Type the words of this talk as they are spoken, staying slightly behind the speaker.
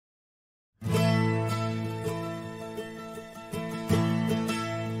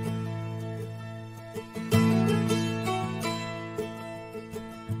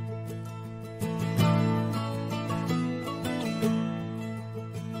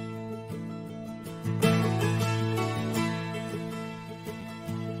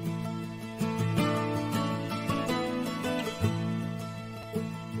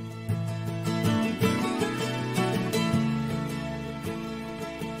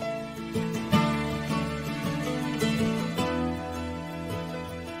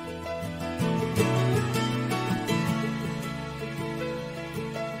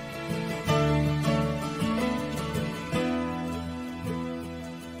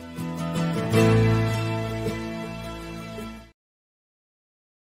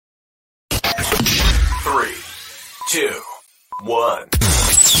one.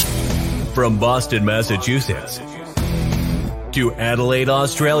 From Boston, Massachusetts to Adelaide,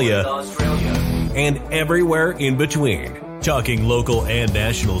 Australia, and everywhere in between. Talking local and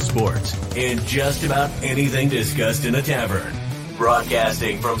national sports and just about anything discussed in a tavern.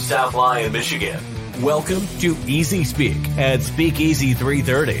 Broadcasting from South Lyon, Michigan. Welcome to Easy Speak at Speakeasy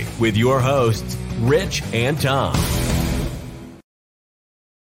 330 with your hosts, Rich and Tom.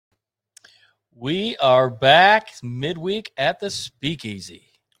 We are back midweek at the Speakeasy.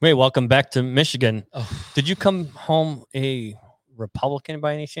 Wait, welcome back to Michigan. Oh. Did you come home a Republican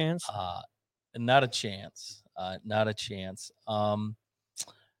by any chance? Not a chance. Not a chance.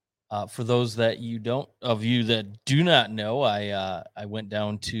 For those that you that do not know, I went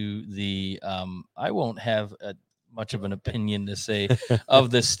down to the I won't have much of an opinion to say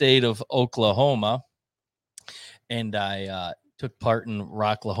of the state of Oklahoma, and I took part in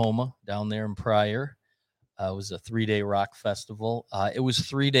Rocklahoma down there in Pryor. It was a 3-day rock festival. It was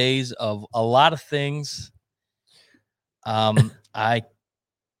 3 days of a lot of things. I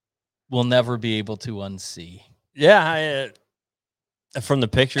will never be able to unsee. Yeah, from the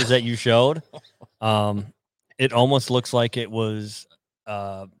pictures that you showed, it almost looks like it was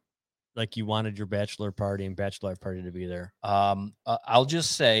like you wanted your bachelor party and bachelorette party to be there. I'll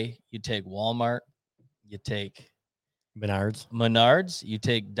just say you take Walmart, you take Menards, you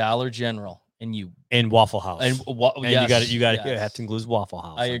take Dollar General, and Waffle House, and yes, you have to include Waffle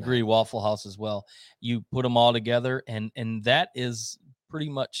House. I agree, Waffle House as well. You put them all together, and that is pretty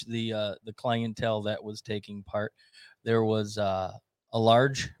much the clientele that was taking part. There was a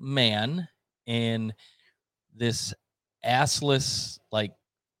large man in this assless,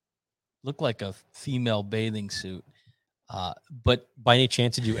 looked like a female bathing suit. But by any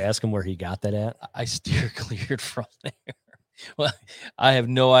chance, did you ask him where he got that at? I steer cleared from there. Well, I have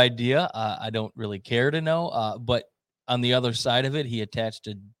no idea. I don't really care to know. But on the other side of it, he attached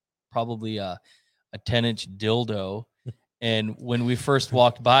probably a 10-inch dildo. And when we first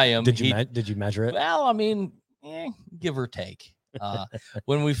walked by him, did you measure it? Well, I mean, give or take.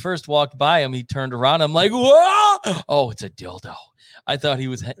 When we first walked by him, he turned around. I'm like, whoa! Oh, it's a dildo. I thought he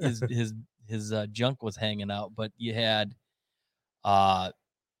was his junk was hanging out, but you had a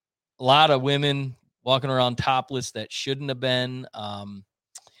lot of women walking around topless that shouldn't have been. A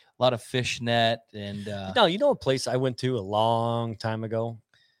lot of fishnet and no, you know a place I went to a long time ago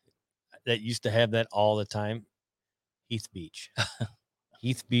that used to have that all the time. Heath Beach.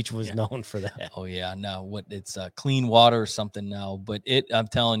 Heath Beach was known for that. Oh yeah, no, it's clean water or something now, but I'm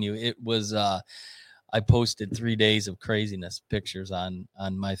telling you, it was. I posted 3 days of craziness pictures on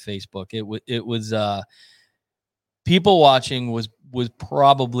my Facebook. It was people watching was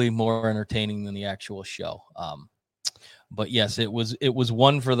probably more entertaining than the actual show. But yes, it was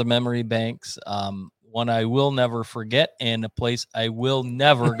one for the memory banks. One I will never forget, and a place I will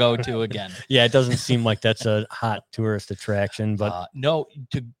never go to again. Yeah, it doesn't seem like that's a hot tourist attraction, but no.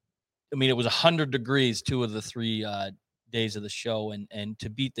 It was 100 degrees 2 of the 3 days of the show, and to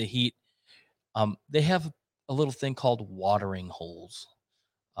beat the heat, they have a little thing called watering holes.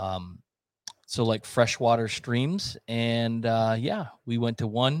 So like freshwater streams, and we went to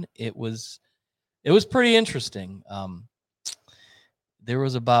one. It was pretty interesting. There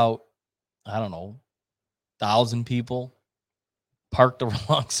was about, I don't know, 1,000 people parked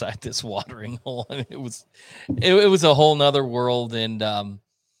alongside this watering hole. I mean, it was a whole nother world. And I'm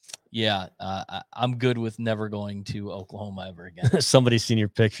good with never going to Oklahoma ever again. Somebody's seen your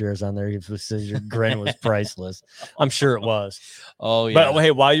pictures on there. It says your grin was priceless. I'm sure it was. Oh yeah. But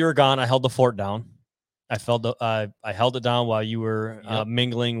hey, while you were gone, I held the fort down. I held it down while you were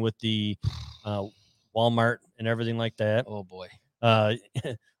mingling with the Walmart and everything like that. Oh boy.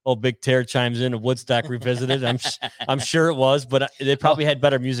 Big Tear chimes in. Woodstock Revisited. I'm sure it was, but they probably had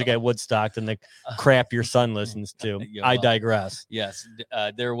better music at Woodstock than the crap your son listens to. I digress. Yes,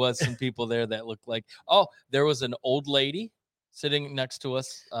 there was some people there that looked like. Oh, there was an old lady sitting next to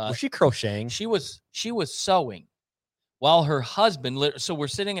us. Was she crocheting? She was sewing, while her husband. So we're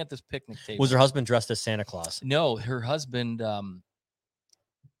sitting at this picnic table. Was her husband dressed as Santa Claus? No, her husband.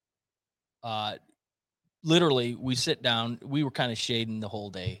 Literally, we sit down. We were kind of shading the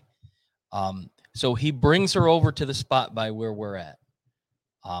whole day. So he brings her over to the spot by where we're at.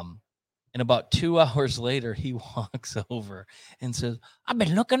 And about 2 hours later, he walks over and says, "I've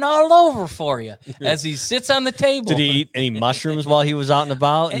been looking all over for you," as he sits on the table. Did he eat any mushrooms while he was out and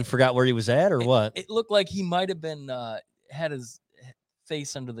about and forgot where he was at, or what? It looked like he might have been had his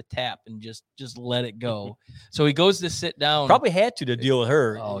face under the tap and just let it go. So he goes to sit down. Probably had to deal with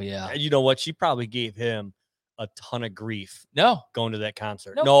her. Oh yeah. You know what? She probably gave him a ton of grief No, going to that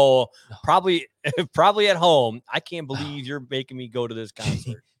concert. Nope. No, No. probably at home. I can't believe you're making me go to this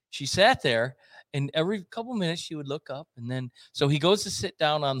concert. she sat there, and every couple minutes she would look up, and then so he goes to sit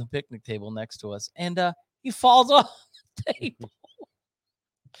down on the picnic table next to us, and he falls off the table.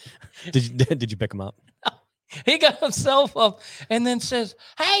 Did you pick him up? He got himself up and then says,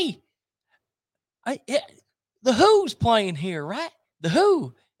 "Hey, the Who's playing here, right? The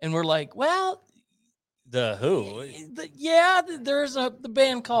Who." And we're like, "Well, The Who? there's the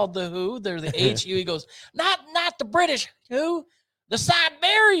band called The Who. They're the HU." He goes, "Not the British Who, the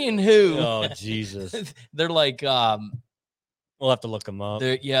Siberian Who." Oh, Jesus. They're like, We'll have to look them up.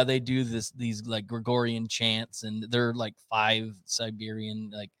 they do these like Gregorian chants, and they're like 5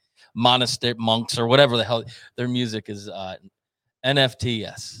 Siberian like monastery monks or whatever the hell. Their music is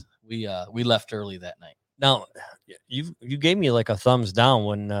NFTS. We left early that night. Now, you gave me like a thumbs down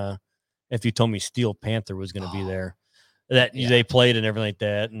when if you told me Steel Panther was going to be there, that they played and everything like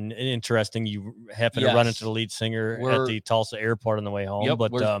that. And interesting, you happened to run into the lead singer at the Tulsa airport on the way home. Yep,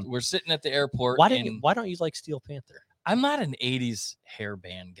 but we're sitting at the airport. Why don't you like Steel Panther? I'm not an 80s hair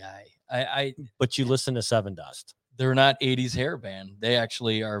band guy. But you listen to Seven Dust. They're not 80s hair band. They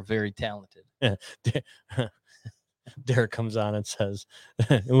actually are very talented. Derek comes on and says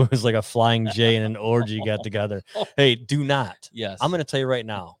it was like a Flying J and an orgy got together. Hey, do not. Yes. I'm going to tell you right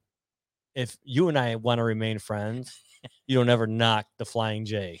now, if you and I want to remain friends, you don't ever knock the Flying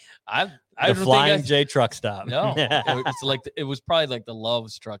J. The Flying J truck stop. No, it's like it was probably like the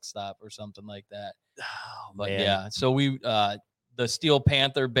Love's truck stop or something like that. Oh, But man. yeah, so we the Steel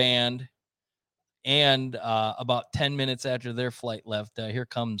Panther band, and about 10 minutes after their flight left, here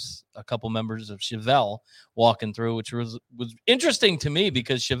comes a couple members of Chevelle walking through, which was interesting to me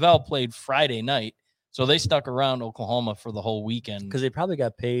because Chevelle played Friday night, so they stuck around Oklahoma for the whole weekend. Because they probably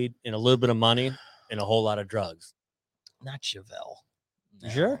got paid in a little bit of money and a whole lot of drugs. Not Chevelle. No.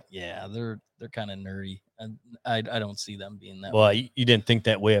 Sure. Yeah, they're kind of nerdy. And I don't see them being that. Well, way. you didn't think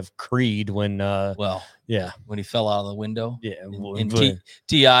that way of Creed when yeah, when he fell out of the window. Yeah, and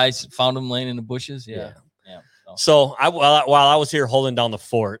T.I. found him laying in the bushes. Yeah. So while I was here holding down the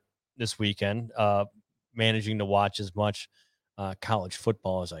fort this weekend, managing to watch as much college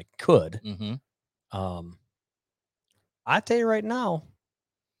football as I could. Mm-hmm. I tell you right now,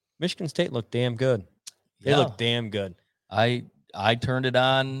 Michigan State looked damn good. They looked damn good. I turned it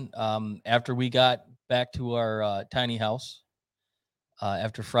on after we got back to our tiny house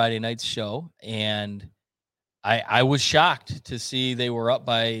after Friday night's show, and I was shocked to see they were up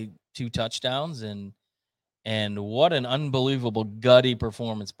by 2 touchdowns, and what an unbelievable gutty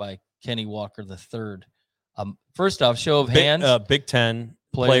performance by Kenny Walker III. First off, show of hands, Big Ten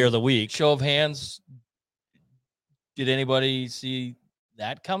player of the week. Show of hands. Did anybody see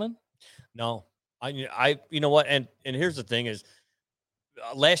that coming? No. I you know what, and here's the thing is,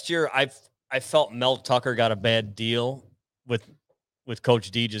 last year I felt Mel Tucker got a bad deal with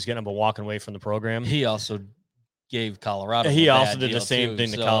Coach D just getting up and walking away from the program. He also gave Colorado. He also did the same thing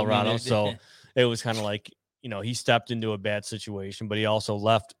to so, Colorado. I mean, so it was kind of like, he stepped into a bad situation, but he also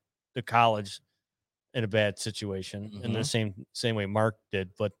left the college in a bad situation in the same way Mark did.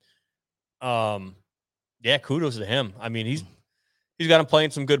 But yeah, kudos to him. I mean, he's got him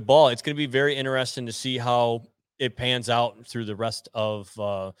playing some good ball. It's going to be very interesting to see how it pans out through the rest of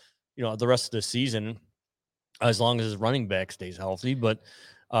the rest of the season, as long as his running back stays healthy. But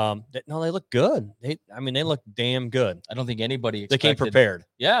they look good. They look damn good. I don't think anybody they came prepared.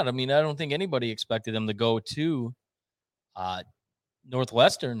 Yeah, I mean, I don't think anybody expected them to go to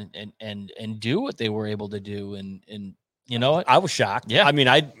Northwestern and do what they were able to do. And you know what? I was shocked. Yeah, I mean,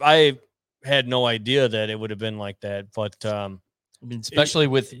 I had no idea that it would have been like that. But I mean, especially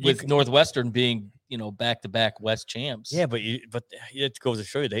with Northwestern being back-to-back West champs. Yeah, but it goes to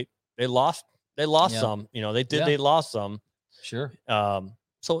show you they lost some. They lost some. Sure.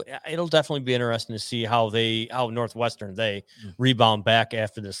 So it'll definitely be interesting to see how Northwestern rebound back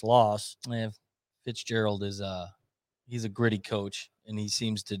after this loss. Yeah, Fitzgerald is he's a gritty coach, and he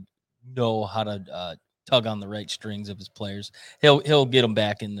seems to know how to tug on the right strings of his players. He'll get them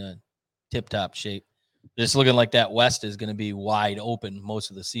back in the tip-top shape. It's looking like that West is going to be wide open most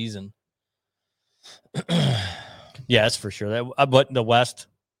of the season. Yeah, that's for sure. But the West,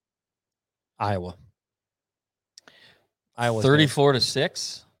 Iowa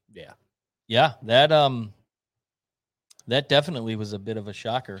 34-6. Yeah. That definitely was a bit of a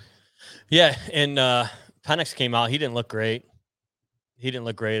shocker. Yeah, and Penix came out. He didn't look great. He didn't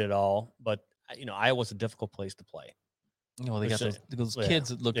look great at all. But Iowa's a difficult place to play. They got those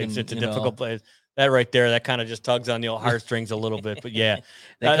kids looking. It's a difficult place. That right there, that kind of just tugs on the old heartstrings a little bit. But yeah,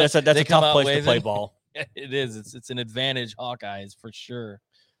 that's a tough place to play ball. It is. It's an advantage, Hawkeyes for sure.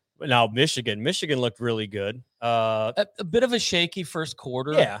 But now Michigan looked really good. A bit of a shaky first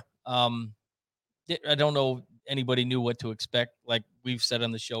quarter. Yeah. I don't know anybody knew what to expect. Like we've said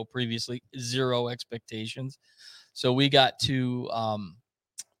on the show previously, 0 expectations. So we got to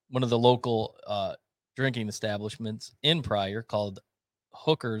one of the local drinking establishments in Pryor called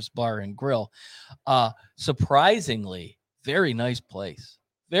Hooker's Bar and Grill. Surprisingly, very nice place.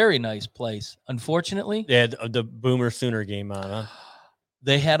 Very nice place. Unfortunately, they had the Boomer Sooner game on, huh?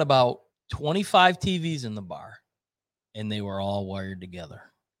 They had about 25 TVs in the bar, and they were all wired together.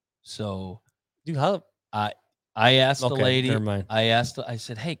 So, dude, how I asked the lady. Never mind. I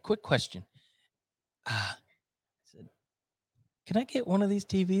said, "Hey, quick question." I said, "Can I get one of these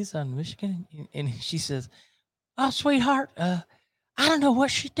TVs on Michigan?" And she says, "Oh, sweetheart, I don't know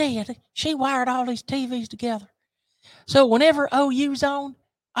what she did. She wired all these TVs together. So whenever OU's on,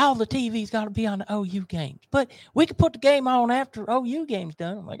 all the TVs got to be on the OU games. But we could put the game on after OU game's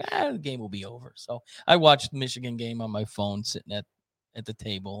done." I'm like, the game will be over. So I watched the Michigan game on my phone sitting at the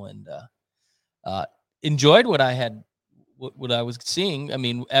table and enjoyed what I had, what I was seeing. I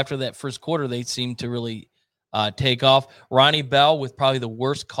mean, after that first quarter, they seemed to really take off. Ronnie Bell with probably the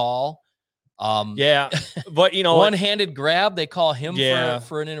worst call. Yeah, but one-handed grab. They call him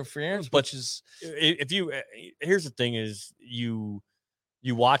for an interference, but which is if you here's the thing is you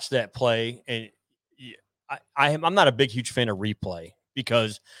watch that play and I'm not a huge fan of replay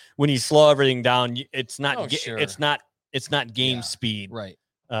because when you slow everything down, it's not it's not game speed, right?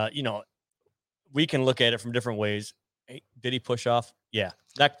 We can look at it from different ways. Hey, did he push off? Yeah,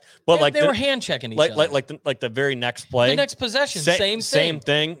 they were hand checking each other. Like the very next play, the next possession, same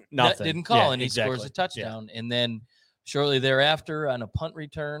thing. Nothing. Didn't call, and he scores a touchdown. Yeah. And then shortly thereafter, on a punt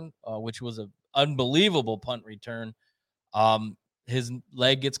return, which was an unbelievable punt return, his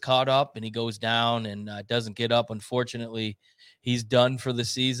leg gets caught up and he goes down and doesn't get up. Unfortunately, he's done for the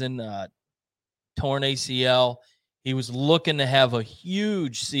season. Torn ACL. He was looking to have a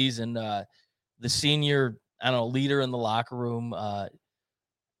huge season. The senior, leader in the locker room,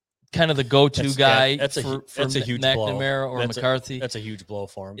 kind of the go-to guy. That's a huge McNamara blow. Or McCarthy. That's a huge blow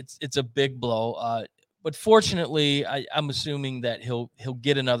for him. It's a big blow. But fortunately, I'm assuming that he'll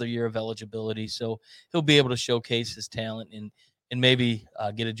get another year of eligibility, so he'll be able to showcase his talent and maybe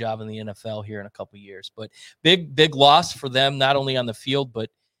get a job in the NFL here in a couple of years. But big loss for them, not only on the field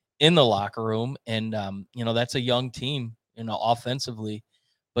but in the locker room. And that's a young team, offensively.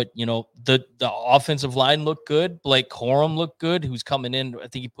 But the offensive line looked good. Blake Corum looked good. Who's coming in? I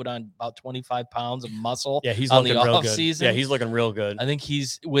think he put on about 25 pounds of muscle. Yeah, he's on looking the real off good. season. Yeah, he's looking real good. I think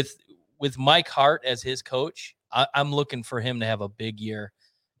he's with Mike Hart as his coach. I'm looking for him to have a big year.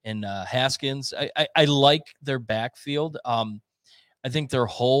 And Haskins, I like their backfield. I think their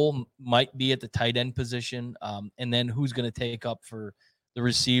hole might be at the tight end position. And then who's going to take up for the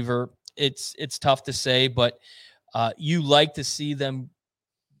receiver? It's tough to say, but you like to see them.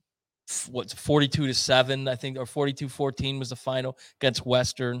 What's 42-7, I think, or 42-14 was the final against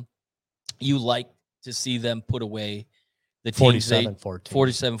Western. You like to see them put away the teams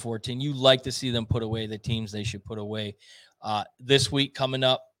 47-14. You like to see them put away the teams they should put away. This week coming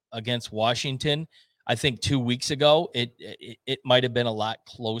up against Washington, I think 2 weeks ago it might have been a lot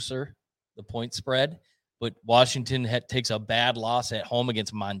closer, the point spread. But Washington takes a bad loss at home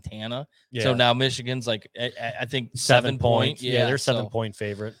against Montana. Yeah. So now Michigan's like, I think 7 points. Yeah, they're 7-point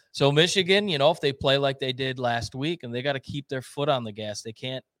favorite. So Michigan, if they play like they did last week, and they got to keep their foot on the gas. They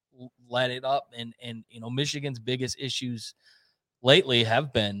can't let it up. And Michigan's biggest issues lately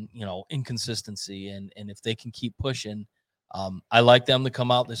have been, inconsistency. And if they can keep pushing, I like them to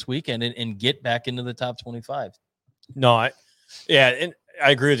come out this weekend and get back into the top 25. No, and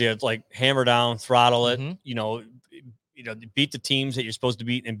I agree with you. It's like hammer down, throttle it. Mm-hmm. Beat the teams that you're supposed to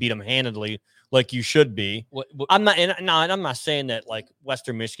beat and beat them handedly, like you should be. I'm not saying that like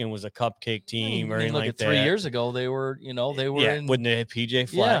Western Michigan was a cupcake team or anything like that. 3 years ago, they were, when they had PJ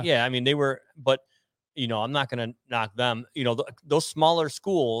Fleck. Yeah, I mean they were, but I'm not going to knock them. Those smaller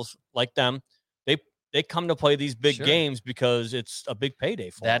schools like them, they come to play these big games because it's a big payday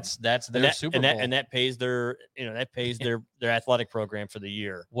for them. That's their Super Bowl. And that pays their their athletic program for the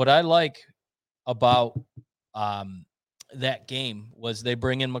year. What I like about that game was they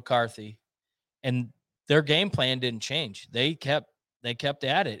bring in McCarthy, and their game plan didn't change. They kept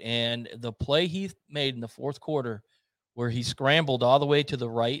at it, and the play he made in the fourth quarter, where he scrambled all the way to the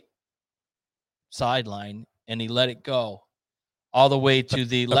right sideline and he let it go all the way to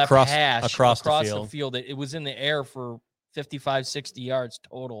the left hash across the field. It was in the air for 55, 60 yards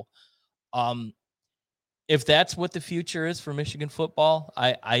total. If that's what the future is for Michigan football,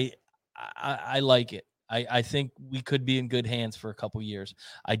 I I like it. I think we could be in good hands for a couple years.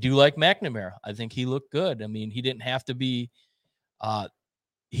 I do like McNamara. I think he looked good. I mean, he didn't have to be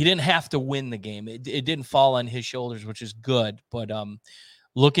he didn't have to win the game. It didn't fall on his shoulders, which is good. But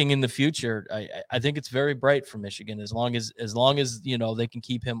looking in the future, I think it's very bright for Michigan as long as they can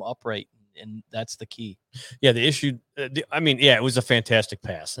keep him upright, and that's the key. Yeah, the issue. It was a fantastic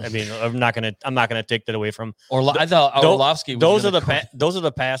pass. I mean, I'm not gonna take that away from. I thought Orlovsky. Those are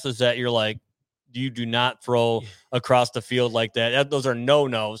the passes that you're like, you do not throw across the field like that. Those are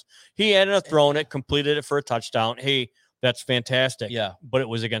no-nos. He ended up throwing it, completed it for a touchdown. Hey, that's fantastic. Yeah, but it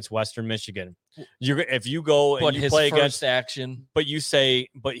was against Western Michigan. If you go and you his play first against action, but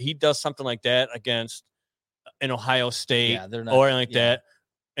he does something like that against an Ohio State or like that,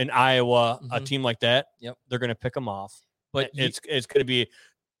 in Iowa, a team like that, they're going to pick them off. But it's going to be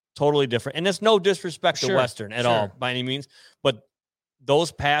totally different. And it's no disrespect to Western at all by any means. But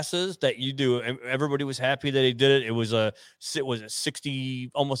those passes that you do, everybody was happy that he did it. It was a 60,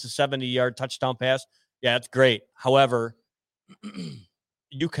 almost a 70-yard touchdown pass. Yeah, it's great. However,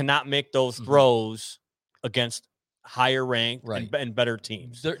 you cannot make those throws against higher ranked and better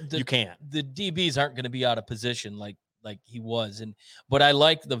teams. You can't. The DBs aren't going to be out of position like he was, but I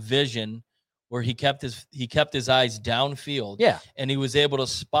like the vision where he kept his eyes downfield. Yeah, and he was able to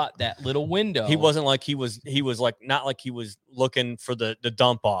spot that little window. He wasn't like he was like not like he was looking for the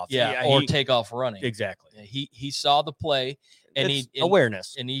dump off. Or take off running. Exactly. He saw the play and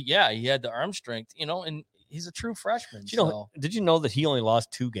awareness. And he had the arm strength, and he's a true freshman. Did you know that he only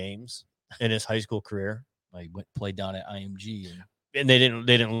lost 2 games in his high school career? He played down at IMG and they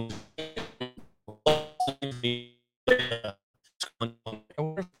didn't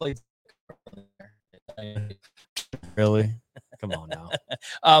Really? Come on now.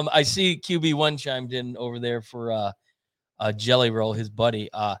 I see QB1 chimed in over there for Jelly Roll, his buddy.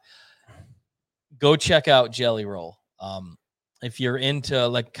 Go check out Jelly Roll. If you're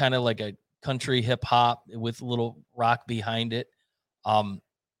into kind of like a country hip hop with a little rock behind it,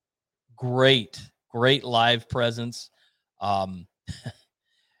 great live presence. A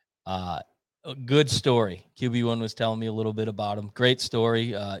good story. QB1 was telling me a little bit about him. Great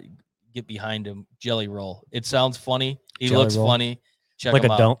story. Get behind him. Jelly Roll. It sounds funny. He looks funny. Check him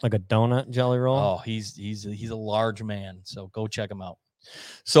out. Like a donut Jelly Roll. Oh, he's a large man. So go check him out.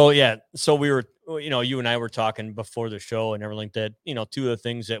 So we were, you and I were talking before the show and everything that, 2 of the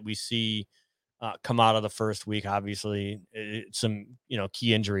things that we see come out of the first week, obviously some,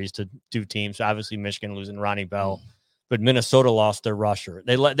 key injuries to 2 teams. Obviously Michigan losing Ronnie Bell, but Minnesota lost their rusher.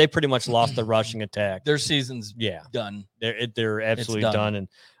 They pretty much lost the rushing attack. Their season's done. They're absolutely done. And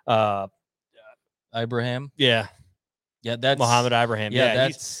Ibrahim. Yeah, that's Mohammed Ibrahim. Yeah,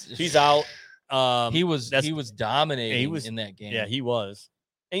 he's out. He was dominating in that game. Yeah, he was.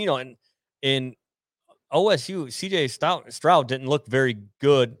 And in OSU, CJ Stroud didn't look very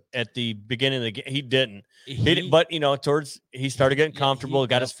good at the beginning of the game. He didn't. But he started getting comfortable,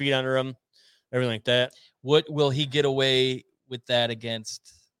 got his feet under him, everything like that. What will he get away with that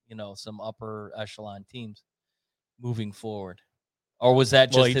against, some upper echelon teams moving forward? Or was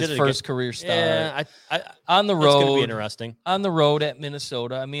that just his first career start? Yeah, on the road. It's going to be interesting. On the road at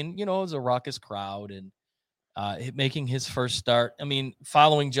Minnesota. I mean, it was a raucous crowd and making his first start. I mean,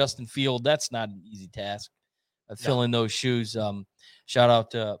 following Justin Field, that's not an easy task. Filling those shoes. Shout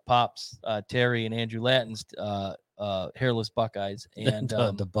out to Pops, Terry, and Andrew Lattin's Hairless Buckeyes. And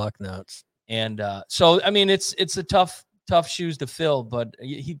the Bucknuts. And so, I mean, it's a tough shoes to fill, but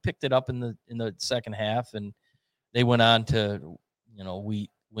he picked it up in the second half, and they went on to, we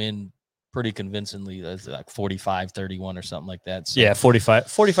win pretty convincingly. That's like 45-31 or something like that. So, yeah,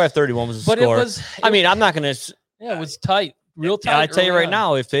 45-31 was the score. I'm not going to. Yeah, it was tight, real tight. I tell you right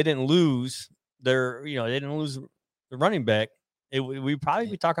now, if they didn't lose they didn't lose the running back, we'd probably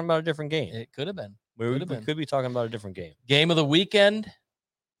be talking about a different game. It could have been. We could be talking about a different game. Game of the weekend.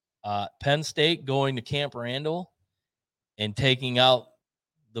 Penn State going to Camp Randall and taking out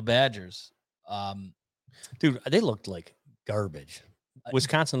the Badgers. Dude, they looked like garbage.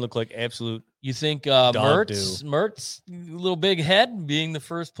 Wisconsin looked like absolute. You think Mertz, little big head, being the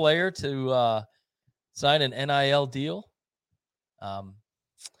first player to sign an NIL deal?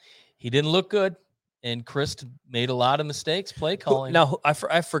 He didn't look good, and Chris made a lot of mistakes play calling. Now,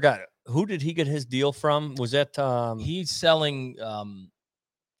 I forgot. Who did he get his deal from? Was that he's selling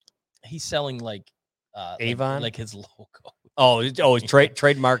like Avon, like his logo. His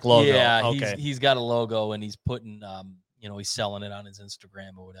trademark logo. Yeah, okay. He's got a logo, and he's putting he's selling it on his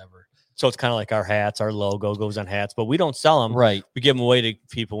Instagram or whatever. So it's kind of like our hats. Our logo goes on hats, but we don't sell them. Right. We give them away to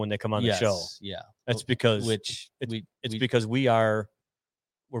people when they come on the show. Yeah. That's because because we are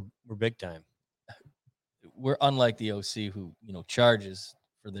we're big time. We're unlike the OC who, charges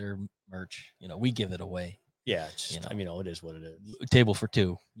for their merch. We give it away. Yeah, it's just, it is what it is. Table for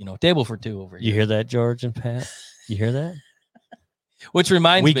two, table for two over here. You hear that, George and Pat? You hear that? Which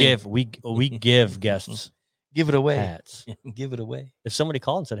reminds me, we give guests give it away. hats. Give it away. If somebody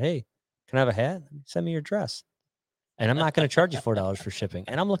called and said, "Hey, can I have a hat? Send me your address," and I'm not going to charge you $4 for shipping.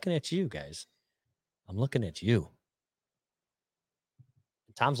 And I'm looking at you guys. I'm looking at you.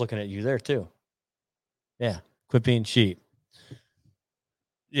 Tom's looking at you there too. Yeah, quit being cheap.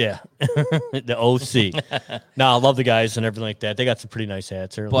 Yeah, the OC. No, I love the guys and everything like that. They got some pretty nice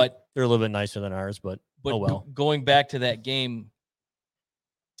hats. They're a little bit nicer than ours, but oh well. Going back to that game,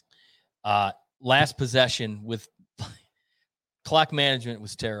 last possession with clock management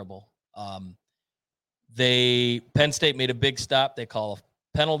was terrible. Penn State made a big stop. They call a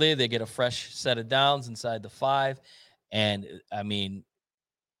penalty. They get a fresh set of downs inside the 5. And I mean,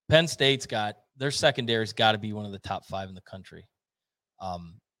 Penn State's got their secondary's got to be one of the top 5 in the country.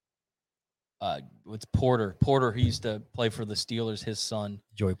 It's Porter. Porter, he used to play for the Steelers. His son,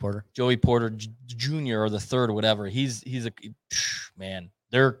 Joey Porter Jr. or the third or whatever. He's a man.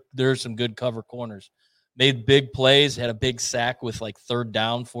 There's some good cover corners. Made big plays. Had a big sack with like third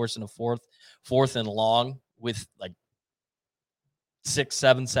down, forcing a fourth and long with like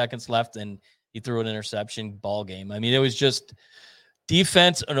 6-7 seconds left, and he threw an interception. Ball game. I mean, it was just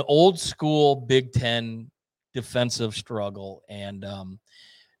defense, an old school Big Ten defensive struggle, and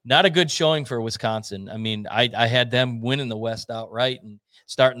not a good showing for Wisconsin. I mean, I had them winning the West outright and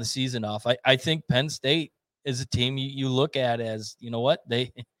starting the season off. I think Penn State is a team you look at as, you know what,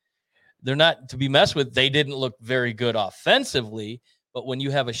 they're not to be messed with. They didn't look very good offensively, but when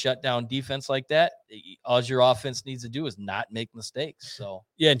you have a shutdown defense like that, all your offense needs to do is not make mistakes. So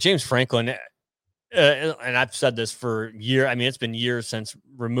yeah, James Franklin. And I've said this for years. I mean, it's been years since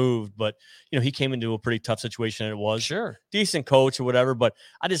removed, but he came into a pretty tough situation. And it was decent coach or whatever, but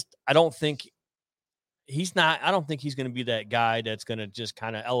I don't think he's going to be that guy that's going to just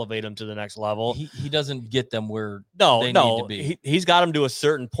kind of elevate them to the next level. He doesn't get them where they need to be. He's got them to a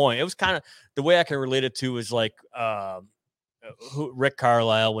certain point. It was kind of the way I can relate it to is like, Rick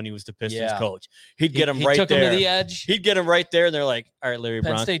Carlisle when he was the Pistons coach. He'd get him right there. He took him to the edge. He'd get him right there, and they're like, all right, Larry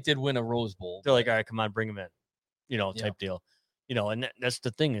Brown. Penn State did win a Rose Bowl. They're like, all right, come on, bring him in, type deal. And that's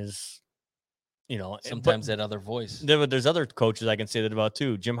the thing is, sometimes that other voice. There's other coaches I can say that about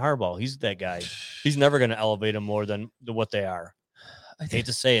too. Jim Harbaugh, he's that guy. He's never going to elevate them more than what they are. I hate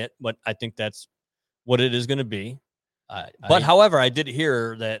to say it, but I think that's what it is going to be. However, I did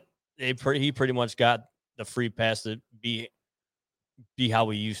hear that he pretty much got the free pass to be how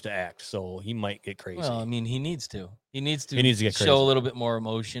he used to act, so he might get crazy. Well, I mean, he needs to get crazy. Show a little bit more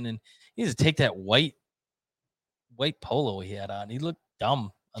emotion, and he needs to take that white polo he had on. He looked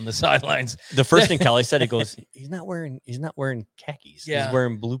dumb on the sidelines. The first thing Kelly said, he goes, he's not wearing khakis. Yeah. He's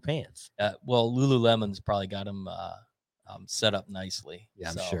wearing blue pants. Well, Lululemon's probably got him set up nicely. Yeah,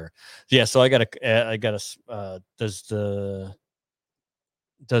 I'm sure. Yeah, so I got a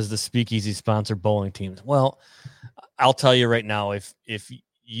does the Speakeasy sponsor bowling teams? Well, I'll tell you right now, if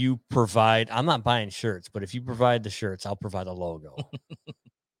you provide, I'm not buying shirts, but if you provide the shirts, I'll provide a logo.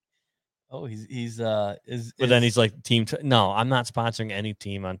 Oh, but then he's like no, I'm not sponsoring any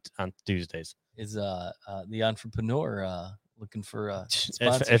team on Tuesdays. Is the entrepreneur looking for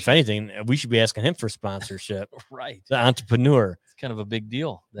if anything, we should be asking him for sponsorship. Right. The entrepreneur. It's kind of a big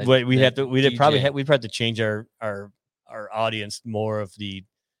deal. We'd have to change our audience more of the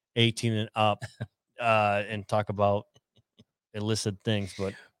 18 and up and talk about illicit things.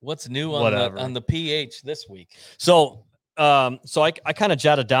 But what's new on the PH this week? So I kind of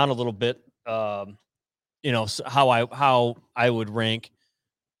jotted down a little bit so how I would rank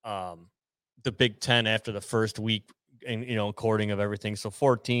the Big Ten after the first week and courting of everything. So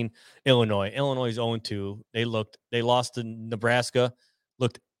 14 Illinois is 0-2. They lost to Nebraska,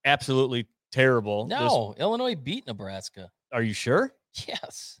 looked absolutely terrible. No, Illinois beat Nebraska. Are you sure?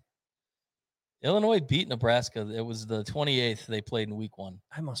 Yes. Illinois beat Nebraska. It was the 28th they played in week 1.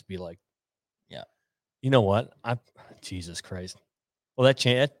 I must be like, yeah. You know what? Jesus Christ. Well,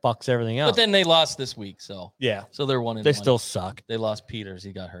 that bucks everything out. But then they lost this week, so yeah. So they're 1-1. They still suck. They lost Peters.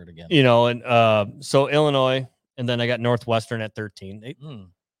 He got hurt again. And so Illinois, and then I got Northwestern at 13. They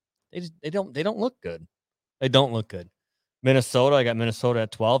don't look good. They don't look good. Minnesota, I got Minnesota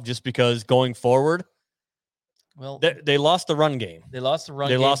at 12, just because going forward. Well, they lost the run game. They lost the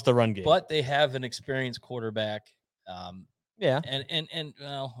run game, but they have an experienced quarterback. Yeah, and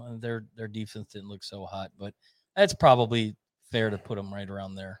well, their defense didn't look so hot, but that's probably fair to put them right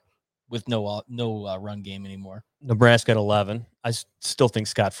around there. with no run game anymore. Nebraska at 11. I still think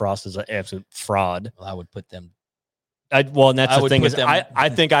Scott Frost is an absolute fraud. Well, I would put them. And that's the thing is, them, I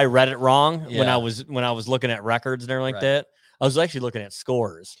think I read it wrong when Yeah. I was looking at records and everything like that. I was actually looking at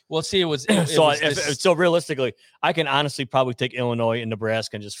scores. Well, see, it was so realistically, I can honestly probably take Illinois and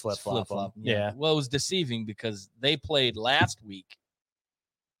Nebraska and just flip flop. Yeah. Well, it was deceiving because they played last week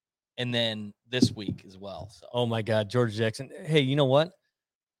and then this week as well. So. Oh my God, George Jackson. Hey, you know what?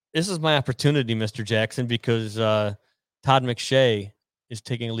 This is my opportunity, Mr. Jackson, because Todd McShay is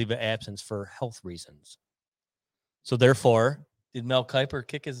taking a leave of absence for health reasons. So therefore, did Mel Kiper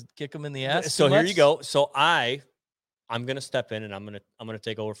kick him in the ass? So here you go. So I'm gonna step in and I'm gonna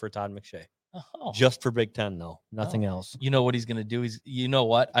take over for Todd McShay. Oh. Just for Big Ten though, nothing else. You know what he's gonna do? You know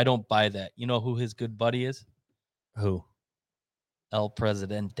what? I don't buy that. You know who his good buddy is? Who? El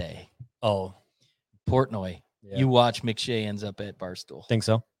Presidente. Oh, Portnoy. Yeah. You watch McShay ends up at Barstool. Think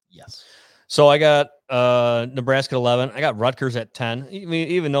so? Yes. So I got Nebraska at 11. I got Rutgers at 10.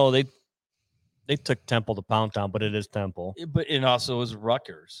 Even though they took Temple to pound town, but it is Temple. But it also is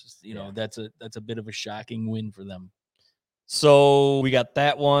Rutgers. You know, that's a bit of a shocking win for them. So we got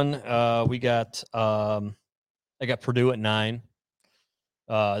that one. I got Purdue at 9.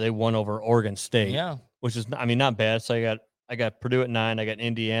 They won over Oregon State. Yeah. Which is, not bad. So I got Purdue at 9. I got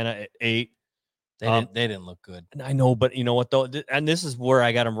Indiana at 8. They didn't look good. I know, but you know what though? And this is where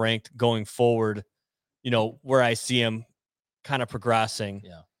I got them ranked going forward, where I see them kind of progressing.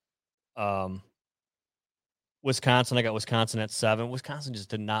 Yeah. Wisconsin, I got Wisconsin at 7. Wisconsin just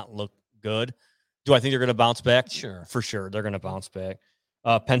did not look good. Do I think they're going to bounce back? Sure. For sure. They're going to bounce back.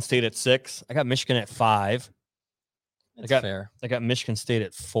 Penn State at 6. I got Michigan at 5. That's fair. I got Michigan State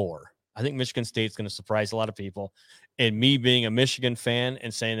at 4. I think Michigan State's going to surprise a lot of people. And me being a Michigan fan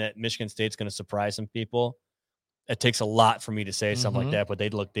and saying that Michigan State's going to surprise some people, it takes a lot for me to say something like that, but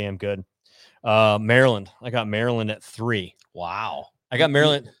they'd look damn good. Maryland. I got Maryland at 3. Wow. I got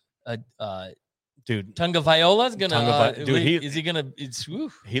Maryland. Dude. Tungavailoa's going to – dude, is he going to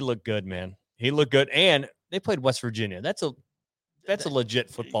 – He looked good, man. He looked good. And they played West Virginia. That's a legit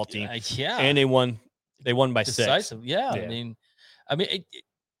football team. Yeah. And they won by 6. Decisive. Yeah. I mean,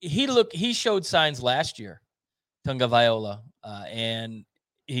 he showed signs last year, Tungavaiola, and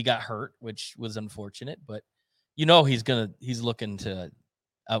he got hurt, which was unfortunate, but he's looking to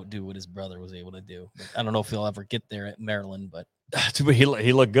outdo what his brother was able to do. But I don't know if he'll ever get there at Maryland, but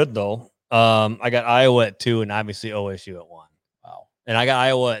he looked good though. I got Iowa at 2 and obviously OSU at 1. Wow. And I got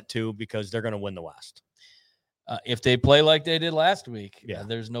Iowa at 2 because they're going to win the West. If they play like they did last week,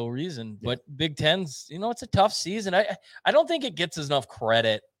 there's no reason. But Big Ten's, it's a tough season. I don't think it gets enough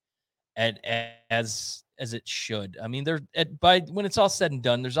credit as it should. I mean, when it's all said and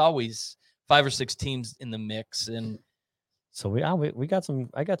done, there's always 5 or 6 teams in the mix, and so we got some.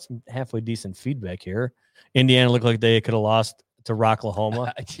 I got some halfway decent feedback here. Indiana looked like they could have lost to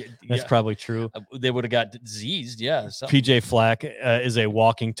Rocklahoma. That's probably true. They would have got diseased. Yeah. PJ Flack is a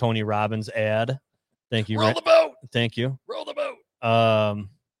walking Tony Robbins ad. Thank you. Roll the boat. Thank you. Roll the boat.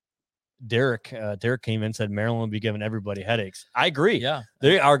 Derek came in and said Maryland will be giving everybody headaches. I agree. Yeah.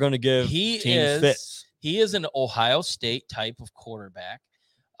 They are going to give teams fits. He is an Ohio State type of quarterback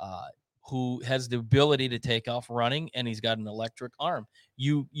who has the ability to take off running, and he's got an electric arm.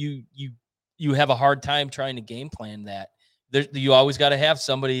 You have a hard time trying to game plan that. You always got to have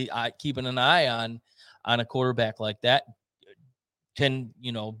somebody keeping an eye on a quarterback like that. Can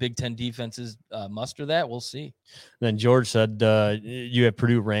Big Ten defenses muster that? We'll see. Then George said you have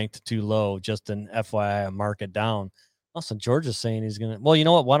Purdue ranked too low. Just an FYI, mark it down. Also, George is saying he's gonna. Well, you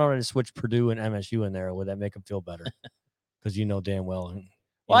know what? Why don't I just switch Purdue and MSU in there? Would that make him feel better? Because damn well.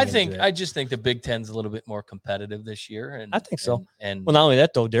 Well, I just think the Big Ten's a little bit more competitive this year, and I think so. And well, not only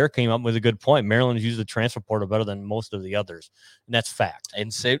that though, Derek came up with a good point. Maryland's used the transfer portal better than most of the others, and that's fact.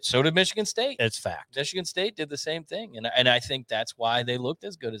 And so did Michigan State. It's fact. Michigan State did the same thing, and I think that's why they looked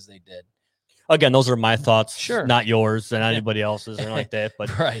as good as they did. Again, those are my thoughts, sure, not yours and anybody else's, or like that.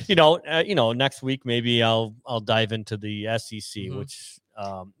 But right, next week maybe I'll dive into the SEC,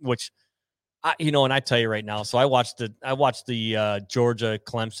 which and I tell you right now. So I watched the Georgia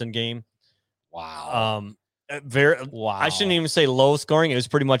Clemson game. Wow. Wow. I shouldn't even say low scoring. It was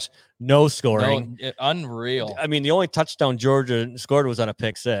pretty much no scoring. No, unreal. I mean, the only touchdown Georgia scored was on a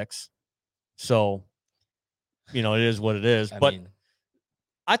pick 6. So, it is what it is.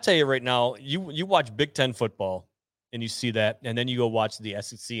 I tell you right now, you watch Big Ten football and you see that, and then you go watch the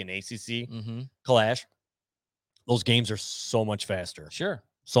SEC and ACC clash. Those games are so much faster. Sure.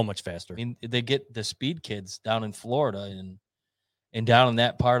 So much faster. I mean, they get the speed kids down in Florida and down in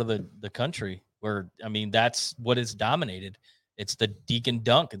that part of the country where, that's what is dominated It's the Deacon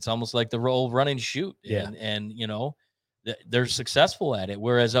dunk. It's almost like the roll, run, and shoot. Yeah. And they're successful at it.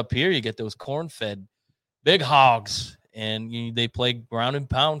 Whereas up here, you get those corn-fed big hogs, and they play ground and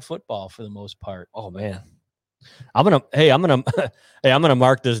pound football for the most part. Oh man, I'm gonna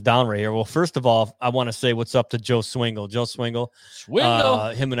mark this down right here. Well, first of all, I want to say what's up to Joe Swingle. Joe Swingle,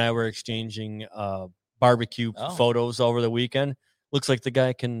 him and I were exchanging barbecue photos over the weekend. Looks like the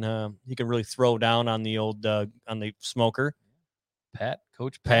guy can really throw down on the old on the smoker.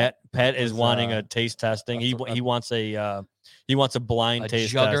 Coach Pat is wanting a taste testing. He wants a blind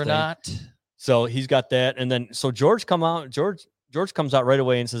taste juggernaut. testing. So he's got that, and then George comes out right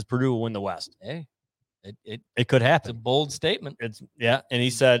away and says Purdue will win the West. Hey, it could happen. It's a bold statement. And he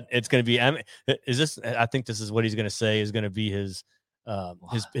said it's going to be. I think this is what he's going to say is going to be his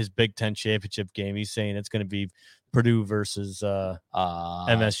Big Ten championship game. He's saying it's going to be Purdue versus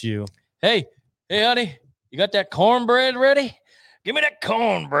MSU. Hey, honey, you got that cornbread ready? Give me that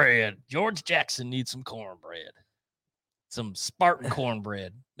cornbread. George Jackson needs some cornbread. Some Spartan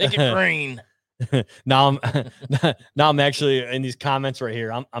cornbread. Make it green. Now I'm actually in these comments right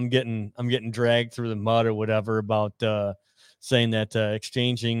here. I'm getting dragged through the mud or whatever about saying that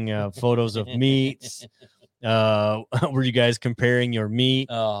exchanging photos of meats. Were you guys comparing your meat?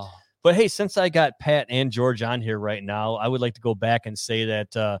 Oh. But hey, since I got Pat and George on here right now, I would like to go back and say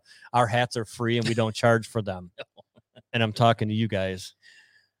that our hats are free and we don't charge for them. And I'm talking to you guys.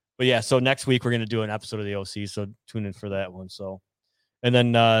 But yeah, so next week we're going to do an episode of the OC, so tune in for that one. So, and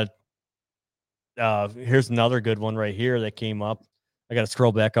then here's another good one right here that came up. I got to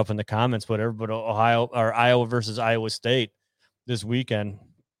scroll back up in the comments, whatever. But Iowa versus Iowa State this weekend.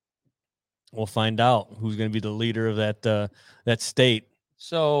 We'll find out who's going to be the leader of that state.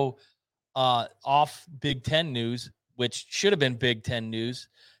 So, off Big Ten news, which should have been Big Ten news,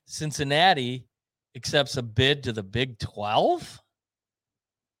 Cincinnati accepts a bid to the Big 12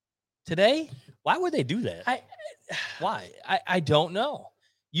 today. Why would they do that? Why? I don't know.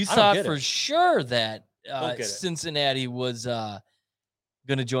 You thought for sure that Cincinnati was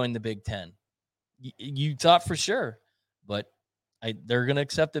going to join the Big Ten. You thought for sure, but they're going to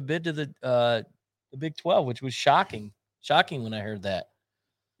accept a bid to the Big 12, which was shocking when I heard that.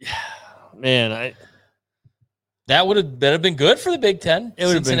 Yeah, man, that would have been good for the Big Ten. It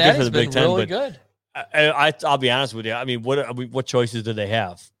would have been good for the Big Ten, really but good. I'll be honest with you. I mean, what choices do they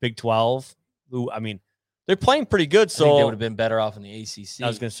have? Big 12. They're playing pretty good. So I think they would have been better off in the ACC. I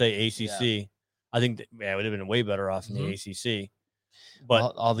was going to say ACC. Yeah. I think it would have been way better off in the ACC.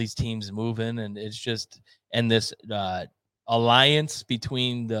 But all these teams moving, and it's just this alliance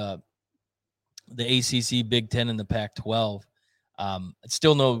between the ACC, Big Ten, and the Pac-12.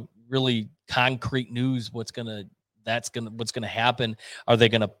 Still no really concrete news what's gonna happen. Are they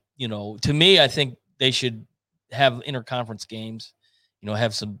gonna, to me, I think they should have interconference games,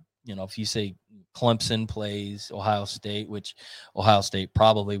 have some, if you say Clemson plays Ohio State, which Ohio State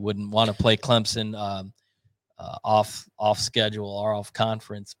probably wouldn't want to play Clemson off schedule or off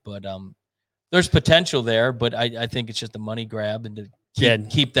conference, but there's potential there, but I think it's just a money grab and to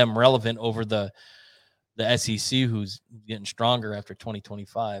keep them relevant over the SEC, who's getting stronger after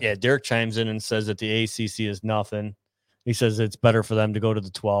 2025. Yeah, Derek chimes in and says that the ACC is nothing. He says it's better for them to go to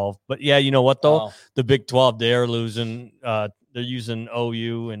the 12. But yeah, you know what though? Wow. The Big 12, they're losing. They're using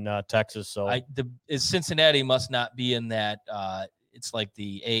OU and Texas. So Cincinnati must not be in that. It's like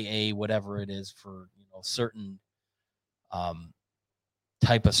the AA, whatever it is for certain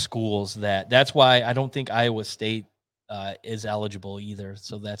type of schools. That's why I don't think Iowa State is eligible either.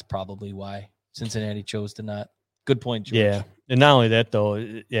 So that's probably why Cincinnati chose to not. Good point, George. Yeah, and not only that though.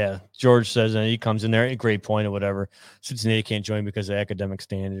 Yeah, George says, and he comes in there, a great point or whatever. Cincinnati can't join because of academic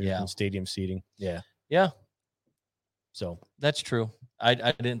standards and stadium seating. Yeah. So that's true. I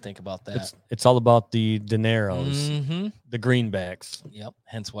didn't think about that. It's all about the dineros, the greenbacks. Yep.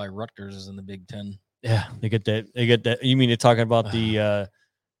 Hence why Rutgers is in the Big Ten. Yeah, they get that. You mean you're talking about the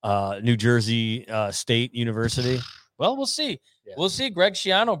New Jersey State University? Well, we'll see. Yeah. We'll see. Greg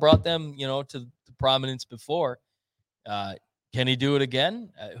Schiano brought them, to prominence before. Can he do it again?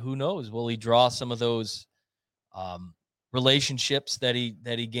 Who knows? Will he draw some of those relationships that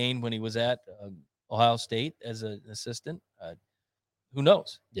he gained when he was at Ohio State as an assistant? Who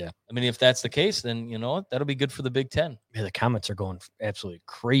knows? Yeah. I mean, if that's the case, then, that'll be good for the Big Ten. Yeah, the comments are going absolutely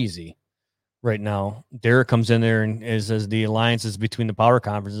crazy right now. Derek comes in there and says the alliances between the power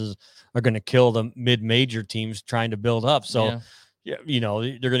conferences are going to kill the mid-major teams trying to build up. So, they're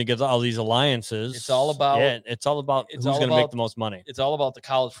going to get all these alliances. It's all about who's going to make the most money. It's all about the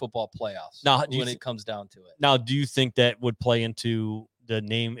college football playoffs. Now, when it comes down to it. Now, do you think that would play into the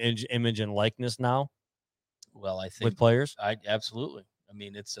name, image, and likeness now? Well, I think with players. I absolutely. I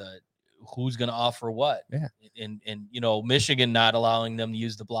mean, it's who's going to offer what. Yeah. And Michigan not allowing them to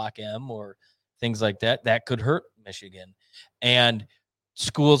use the Block M or things like that could hurt Michigan. And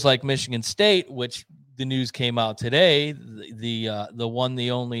schools like Michigan State, which the news came out today, the one,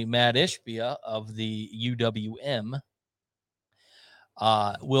 the only Matt Ishbia of the UWM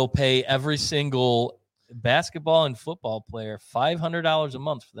will pay every single basketball and football player $500 a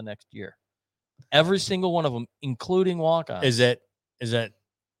month for the next year. Every single one of them, including walk-ons. Is that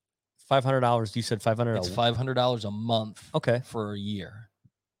 $500? You said $500. It's $500 a month. Okay. For a year.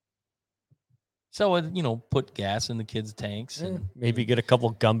 So put gas in the kids' tanks and maybe get a couple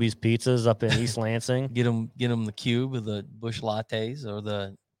Gumby's pizzas up in East Lansing. Get them the cube of the Bush lattes or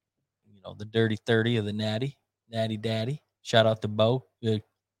the dirty 30 of the Natty Daddy. Shout out to Bo. Hey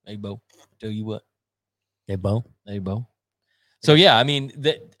Bo, tell you what. Hey Bo. So yeah, I mean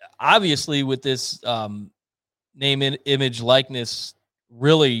that obviously with this name, image, likeness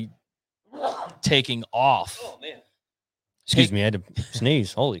really taking off. Oh man. Excuse me, I had to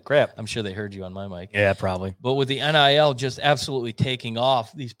sneeze. Holy crap. I'm sure they heard you on my mic. Yeah, probably. But with the NIL just absolutely taking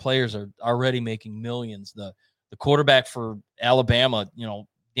off, these players are already making millions. The quarterback for Alabama,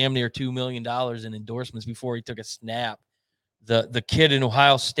 damn near $2 million in endorsements before he took a snap. The kid in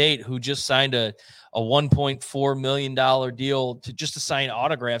Ohio State who just signed a $1.4 million deal to sign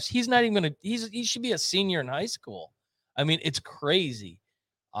autographs. He's not even going to, he should be a senior in high school. I mean, it's crazy.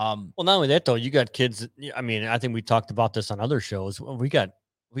 Well, not only that though, you got kids. I mean, I think we talked about this on other shows. We got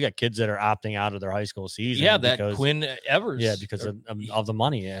kids that are opting out of their high school season. Yeah, that Quinn Evers. Yeah, because of the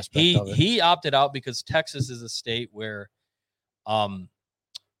money aspect of it. He opted out because Texas is a state where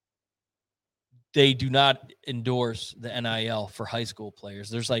they do not endorse the NIL for high school players.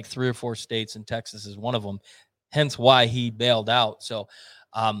 There's like 3 or 4 states, and Texas is one of them. Hence why he bailed out. So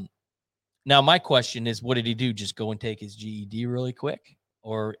now my question is, what did he do? Just go and take his GED really quick?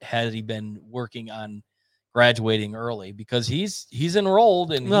 Or has he been working on graduating early? Because he's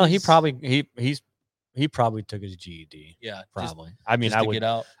enrolled and he probably took his GED. Yeah, probably. I mean,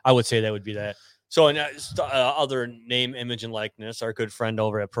 I would say that would be that. So, and other name, image, and likeness, our good friend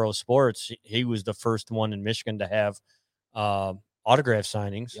over at Pro Sports, he was the first one in Michigan to have autograph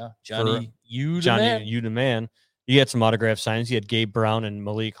signings. Yeah, Johnny the Man. He had some autograph signings. He had Gabe Brown and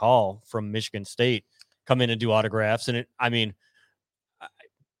Malik Hall from Michigan State come in and do autographs. And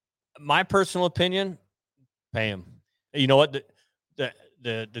my personal opinion, pay him. You know what?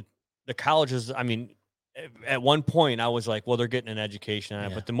 The colleges, I mean, at one point I was like, well, they're getting an education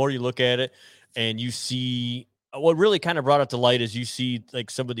on it. But the more you look at it and you see what really kind of brought it to light is you see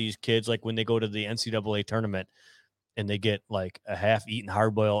like some of these kids, like when they go to the NCAA tournament and they get like a half eaten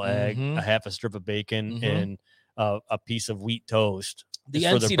hard-boiled egg, a half a strip of bacon, and a piece of wheat toast. The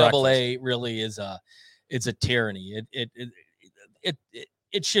NCAA really is it's a tyranny.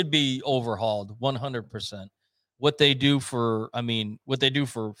 It should be overhauled 100%. What they do for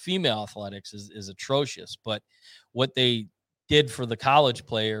female athletics is atrocious, but what they did for the college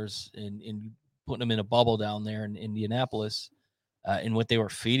players in putting them in a bubble down there in Indianapolis and what they were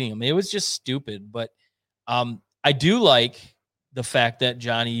feeding them, it was just stupid. But I do like the fact that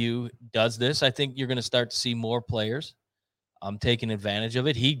Johnny U does this. I think you're going to start to see more players taking advantage of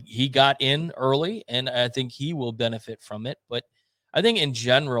it. He got in early, and I think he will benefit from it. But I think in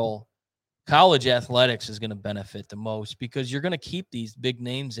general, college athletics is going to benefit the most because you're going to keep these big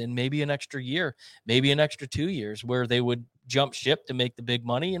names in maybe an extra year, maybe an extra 2 years where they would jump ship to make the big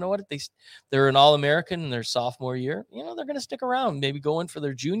money. You know what? If they're an All-American in their sophomore year, they're going to stick around, maybe go in for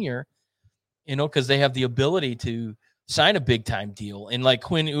their junior, because they have the ability to sign a big time deal. And like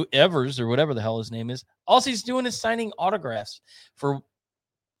Quinn Evers or whatever the hell his name is, all he's doing is signing autographs for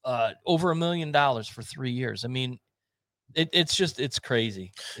over $1 million for 3 years. I mean, it's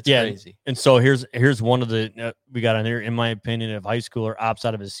crazy. It's crazy. And so here's one of the we got on here. In my opinion, if high schooler opts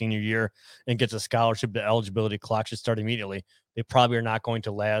out of his senior year and gets a scholarship, the eligibility clock should start immediately. They probably are not going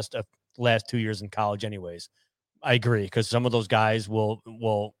to last 2 years in college, anyways. I agree, because some of those guys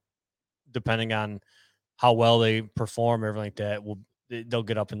will, depending on how well they perform, everything like that, they'll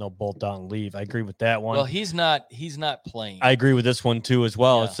get up and they'll bolt down and leave. I agree with that one. Well, he's not playing. I agree with this one too as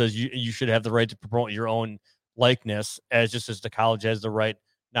well. Yeah. It says you should have the right to promote your own likeness as the college has the right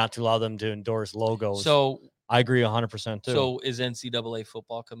not to allow them to endorse logos. So I agree 100% too. So is NCAA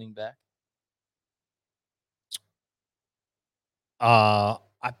football coming back? I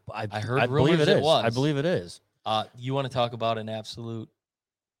heard believe rumors it was. I believe it is. You want to talk about an absolute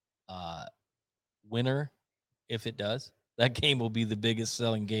winner if it does? That game will be the biggest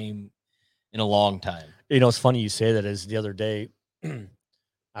selling game in a long time. It's funny you say that. Is the other day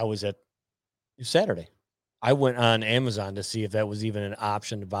I was at Saturday. I went on Amazon to see if that was even an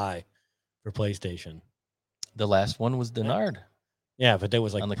option to buy for PlayStation. The last one was Denard. Yeah, but that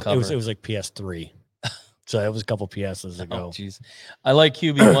was like On the it was cover. like PS3. So it was a couple PSs ago. Oh, jeez. I like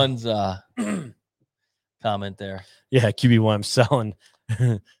QB1's comment there. Yeah, QB1 I'm selling.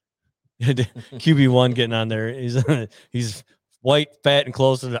 QB1 getting on there. He's white, fat, and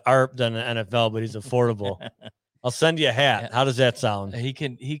closer to ARP than the NFL, but he's affordable. I'll send you a hat. Yeah. How does that sound? He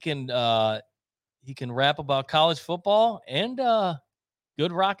can rap about college football and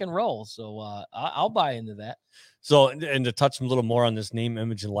good rock and roll. So I'll buy into that. So, and to touch a little more on this name,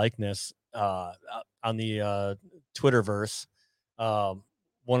 image, and likeness, on the Twitterverse,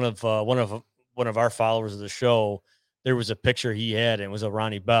 one of our followers of the show, there was a picture he had, and it was a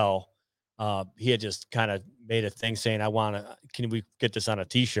Ronnie Bell. He had just kind of made a thing saying, can we get this on a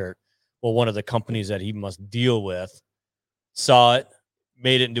t-shirt? Well, one of the companies that he must deal with saw it,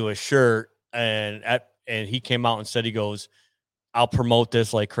 made it into a shirt, and he came out and said, he goes, I'll promote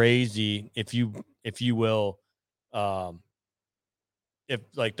this like crazy if you will, if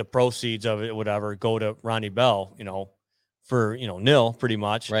like the proceeds of it, whatever, go to Ronnie Bell, for, nil pretty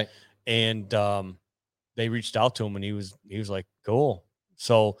much. Right. And they reached out to him, and he was like, cool.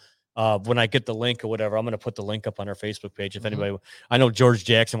 So when I get the link or whatever, I'm going to put the link up on our Facebook page. If anybody, I know George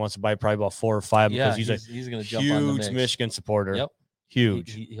Jackson wants to buy probably about 4 or 5 because he's going to jump huge on the mix. Michigan supporter. Yep.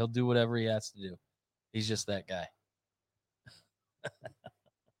 Huge. He'll do whatever he has to do. He's just that guy.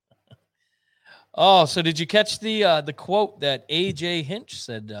 Oh, so did you catch the quote that AJ Hinch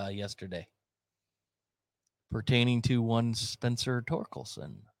said yesterday pertaining to one Spencer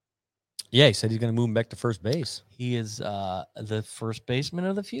Torkelson? Yeah, he said he's going to move him back to first base. He is the first baseman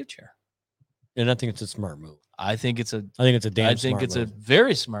of the future. And I think it's a smart move. I think it's a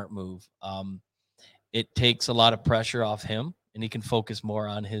very smart move. It takes a lot of pressure off him, and he can focus more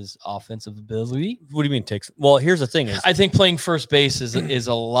on his offensive ability. What do you mean takes? Well, here's the thing: I think playing first base is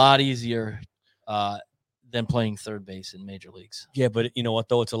a lot easier than playing third base in major leagues. Yeah, but you know what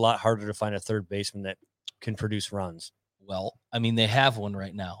though? It's a lot harder to find a third baseman that can produce runs. Well, I mean, they have one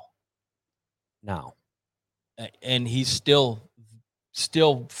right now. And he's still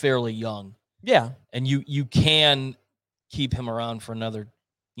fairly young. Yeah. And you can keep him around for another,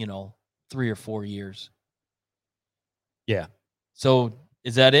 3 or 4 years. Yeah. So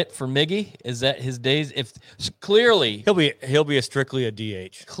is that it for Miggy? Is that his days? If clearly he'll be strictly a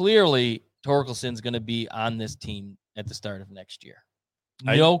DH. Clearly Torkelson's going to be on this team at the start of next year.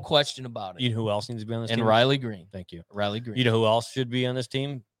 No question about it. You know who else needs to be on this team? And Riley Green. Thank you. Riley Green. You know who else should be on this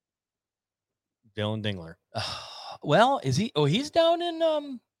team? Dylan Dingler. Well, is he? Oh, he's down in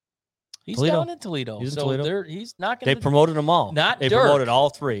he's Toledo. Down in Toledo. He's in Toledo. He's not going to. They promoted them all. They promoted all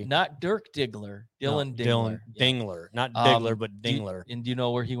 3. Not Dirk Diggler. Dylan Dingler. Dylan Dingler, not Diggler, but Dingler. Do you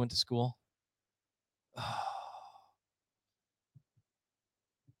know where he went to school?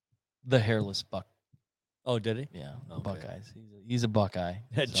 The hairless Buck. Oh, did he? Yeah, okay. Buckeyes. He's a Buckeye.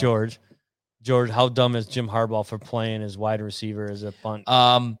 So. George, how dumb is Jim Harbaugh for playing as wide receiver as a punt?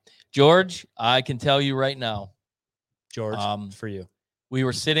 George, I can tell you right now. George, for you. We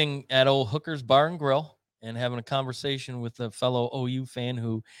were sitting at old Hooker's Bar and Grill and having a conversation with a fellow OU fan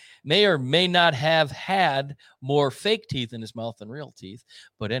who may or may not have had more fake teeth in his mouth than real teeth.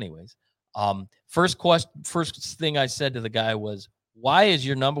 But anyways, first thing I said to the guy was, why is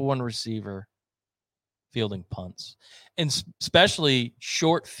your number one receiver fielding punts? And especially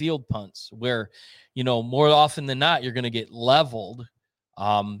short field punts where, more often than not, you're going to get leveled.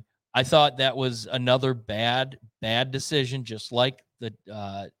 I thought that was another bad decision, just like the,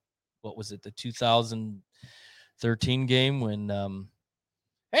 what was it, the 2013 game when,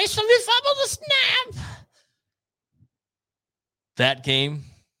 hey, somebody fumbled the snap. That game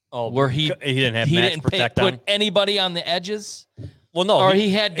where he didn't put anybody on the edges. Well, no, or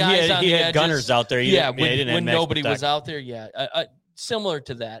he had guys on the edges. He had gunners out there. When nobody was out there. Yeah, similar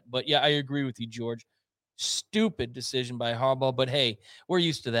to that. But yeah, I agree with you, George. Stupid decision by Harbaugh, but hey, we're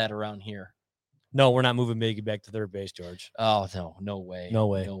used to that around here. No, we're not moving Miggy back to third base, George. Oh, no way. No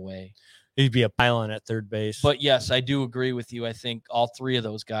way. He'd be a pylon at third base. But yes, I do agree with you. I think all 3 of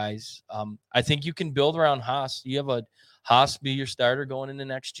those guys, I think you can build around Haas. You have a Haas be your starter going into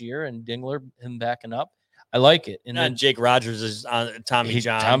next year and Dingler, him backing up. I like it. And then Jake Rogers is on Tommy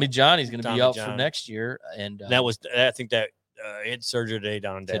John. Tommy John, he's going to be out for next year. And I think that he had surgery today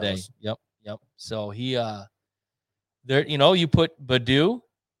down in Dallas. Yep. So he, there, you put Badu,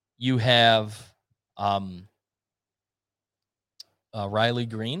 you have Riley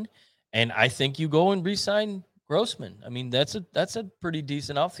Green, and I think you go and re-sign Grossman. I mean, that's a pretty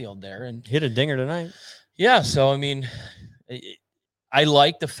decent outfield there, and hit a dinger tonight. Yeah. So I mean, I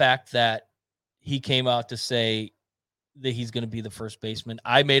like the fact that he came out to say that he's going to be the first baseman.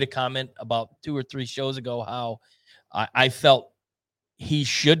 I made a comment about 2 or 3 shows ago how I felt he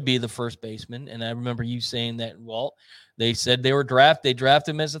should be the first baseman. And I remember you saying that, well, they said they drafted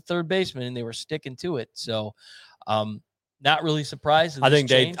him as a third baseman and they were sticking to it. So not really surprised. I think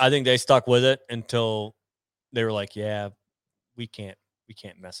they stuck with it until they were like, yeah, we can't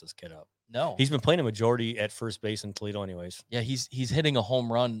mess this kid up. No, he's been playing a majority at first base in Toledo anyways. Yeah. He's hitting a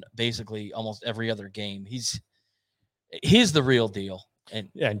home run basically almost every other game. He's the real deal. And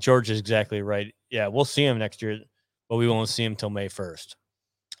George is exactly right. Yeah. We'll see him next year, but we won't see him till May 1st.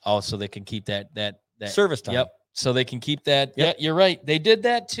 Oh, so they can keep that service time. Yep. So they can keep that. Yep. Yeah, you're right. They did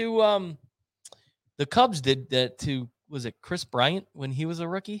that to the Cubs did that to, was it Chris Bryant when he was a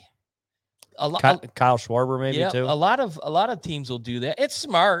rookie? Kyle Schwarber maybe too. A lot of teams will do that. It's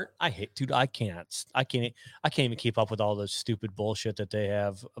smart. I can't even keep up with all the stupid bullshit that they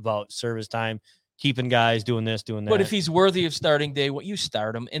have about service time, keeping guys doing this, doing that. But if he's worthy of starting day, you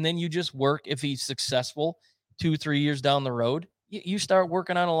start him, and then you just work. If he's successful 2-3 years down the road, you start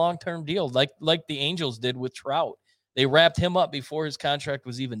working on a long-term deal, like the Angels did with Trout. They wrapped him up before his contract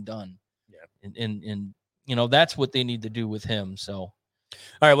was even done. Yeah, and that's what they need to do with him. So, all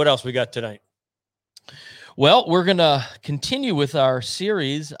right, what else we got tonight? Well, we're gonna continue with our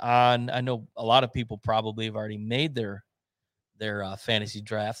series on. I know a lot of people probably have already made their fantasy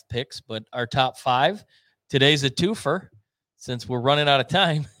draft picks, but our top 5 today's a twofer. Since we're running out of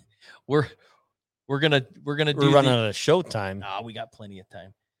time, we're running out of show time. We got plenty of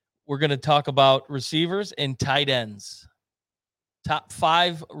time. We're gonna talk about receivers and tight ends. Top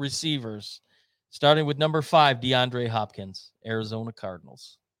 5 receivers, starting with number 5, DeAndre Hopkins, Arizona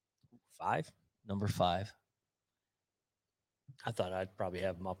Cardinals. 5? Number 5. I thought I'd probably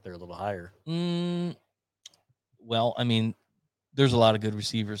have him up there a little higher. Well, I mean, there's a lot of good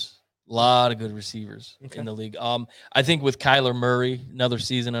receivers. In the league. I think with Kyler Murray, another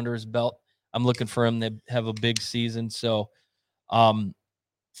season under his belt, I'm looking for him to have a big season. So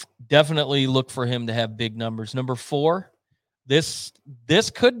definitely look for him to have big numbers. Number 4, this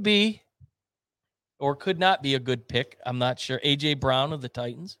could be or could not be a good pick. I'm not sure. A.J. Brown of the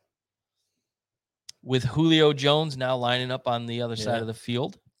Titans. With Julio Jones now lining up on the other side of the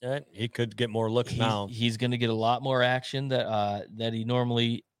field. He could get more looks now. He's going to get a lot more action that he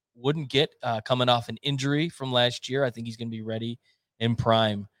normally wouldn't get coming off an injury from last year. I think he's going to be ready in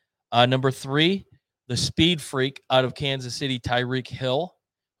prime. Number 3, the speed freak out of Kansas City, Tyreek Hill,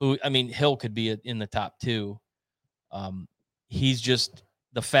 Hill could be in the top 2. He's just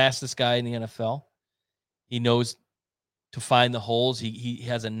the fastest guy in the NFL. He knows to find the holes. He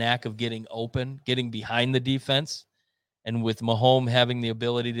has a knack of getting open, getting behind the defense. And with Mahomes having the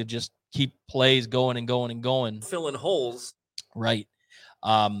ability to just keep plays going and going and going. Filling holes. Right.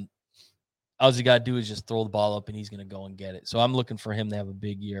 All you got to do is just throw the ball up and he's going to go and get it. So I'm looking for him to have a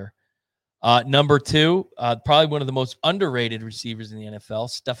big year. Number 2, probably one of the most underrated receivers in the NFL,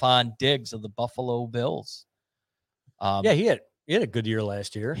 Stephon Diggs of the Buffalo Bills. He had a good year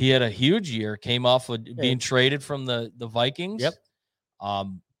last year. He had a huge year. Came off of being traded from the Vikings. Yep.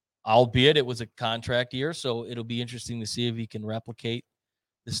 Albeit it was a contract year, so it'll be interesting to see if he can replicate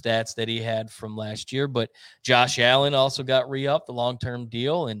the stats that he had from last year. But Josh Allen also got re-upped, the long-term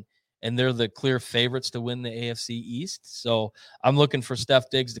deal, and they're the clear favorites to win the AFC East. So I'm looking for Steph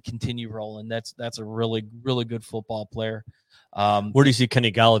Diggs to continue rolling. That's a really, really good football player. Where do you see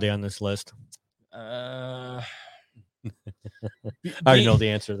Kenny Galladay on this list? I already know the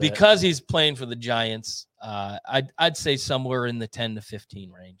answer to that. Because he's playing for the Giants, I'd say somewhere in the 10 to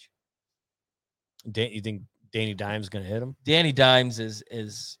 15 range. You think Danny Dimes going to hit him? Danny Dimes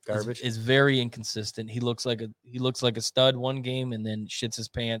is garbage. Is very inconsistent. He looks like a stud one game and then shits his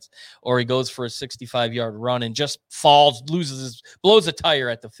pants, or he goes for a 65-yard run and just falls, blows a tire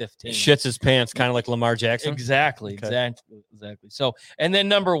at the 15. Shits his pants, kind of like Lamar Jackson. Exactly. Okay. Exactly. So, and then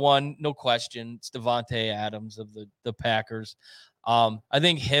number 1, no question, it's Devontae Adams of the Packers. I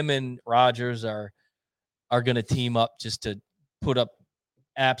think him and Rodgers are going to team up just to put up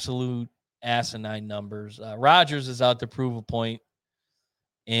absolute asinine numbers. Rodgers is out to prove a point,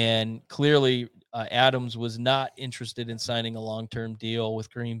 and clearly Adams was not interested in signing a long-term deal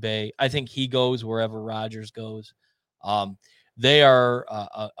with Green Bay. I think he goes wherever Rodgers goes. They are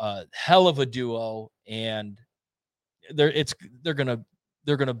a hell of a duo, and they're gonna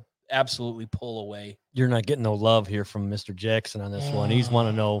absolutely pull away. You're not getting no love here from Mr. Jackson on this one. He's want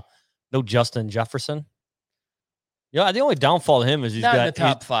to know no Justin Jefferson. Yeah, the only downfall to him is he's not got in the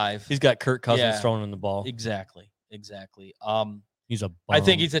top 5. He's got Kirk Cousins throwing him the ball. Exactly. He's a bum. I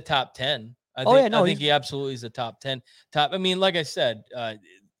think he's a top 10. I think he absolutely is a top 10. Like I said,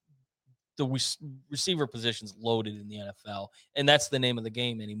 receiver position's loaded in the NFL, and that's the name of the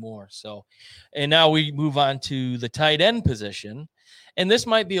game anymore. So, and now we move on to the tight end position, and this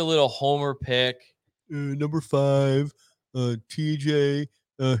might be a little homer pick. Number 5, TJ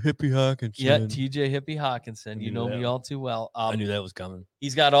Hippie Hawkinson. Yeah, TJ Hippie Hawkinson. You know that. me all too well. I knew that was coming.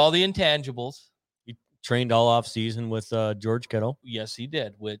 He's got all the intangibles. He trained all off season with George Kittle. Yes, he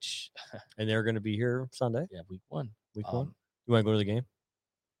did. And they're going to be here Sunday. Yeah, week 1. Week 1. You want to go to the game?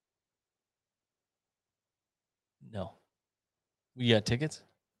 No. You got tickets?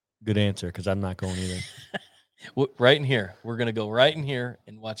 Good answer, because I'm not going either. Right in here. We're going to go right in here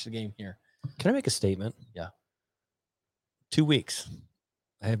and watch the game here. Can I make a statement? Yeah. 2 weeks.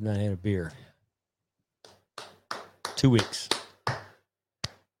 I have not had a beer. 2 weeks.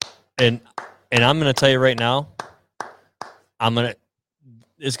 And I'm going to tell you right now,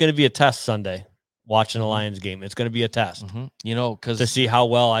 it's going to be a test Sunday watching the Lions game. It's going to be a test. Mm-hmm. You know, because to see how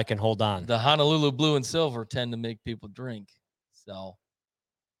well I can hold on. The Honolulu blue and silver tend to make people drink. So,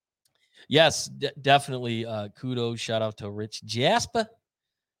 yes, definitely kudos. Shout out to Rich Jasper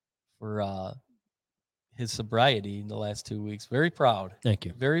for his sobriety in the last 2 weeks. Very proud. Thank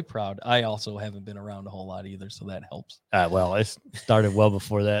you. Very proud. I also haven't been around a whole lot either, so that helps. Well, it started well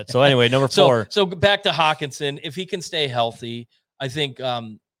before that. So anyway, number 4. So back to Hawkinson. If he can stay healthy, I think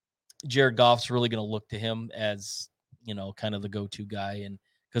Jared Goff's really going to look to him as, you know, kind of the go-to guy, and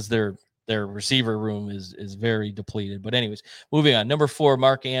because their receiver room is very depleted. But anyways, moving on. Number 4,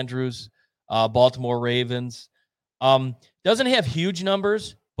 Mark Andrews, Baltimore Ravens. Doesn't have huge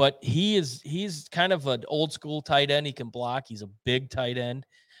numbers, but he's kind of an old school tight end. He can block. He's a big tight end.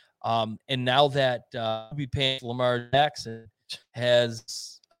 And now that we paying Lamar Jackson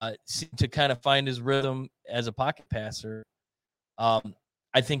has seemed to kind of find his rhythm as a pocket passer,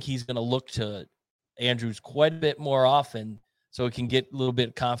 I think he's going to look to Andrews quite a bit more often so he can get a little bit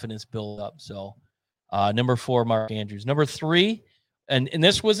of confidence built up. So number 4, Mark Andrews. Number 3, and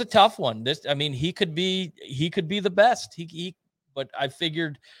this was a tough one. He could be the best. But I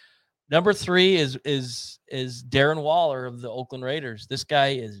figured number 3 is Darren Waller of the Oakland Raiders. This guy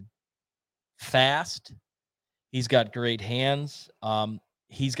is fast. He's got great hands.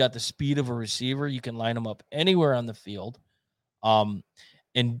 He's got the speed of a receiver. You can line him up anywhere on the field. And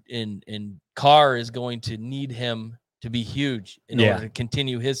Carr is going to need him to be huge in order to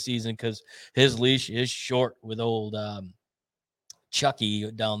continue his season, because his leash is short with old Chucky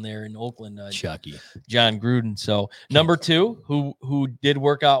down there in Oakland. Chucky. John Gruden. So number 2, who did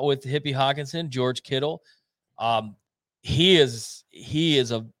work out with Hippie Hawkinson, George Kittle. He is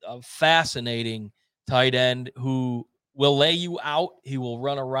a fascinating tight end who will lay you out. He will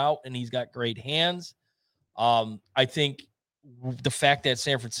run a route, and he's got great hands. I think the fact that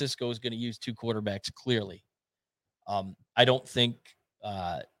San Francisco is going to use 2 quarterbacks clearly. I don't think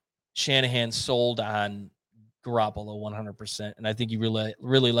Shanahan sold on Garoppolo 100%, and I think he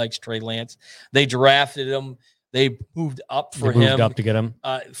really likes Trey Lance. They drafted him. They moved up for him. Moved up to get him.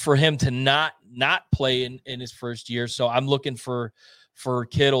 For him to not play in his first year. So I'm looking for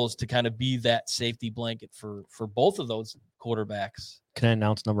Kittles to kind of be that safety blanket for both of those quarterbacks. Can I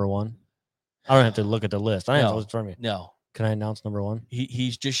announce number 1? I don't have to look at the list. I don't have to look for me. No. Can I announce number 1?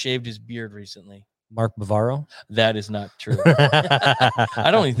 He's just shaved his beard recently. Mark Bavaro? That is not true. I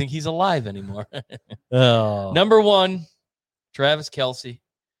don't even think he's alive anymore. Oh. Number 1, Travis Kelce.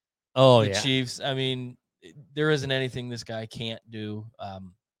 Oh, the Chiefs. I mean, there isn't anything this guy can't do.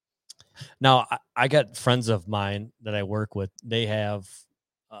 Now, I got friends of mine that I work with. They have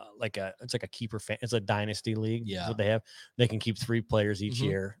it's like a keeper fan. It's a dynasty league. Yeah. That's what they have. They can keep 3 players each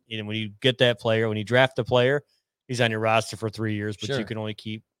year. And when you get that player, when you draft the player, he's on your roster for 3 years, but you can only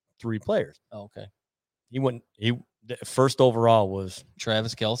keep 3 players. Oh, okay. He first overall was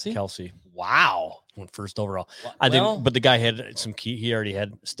Travis Kelce. Kelce. Wow. Went first overall. I think, but the guy had some key. He already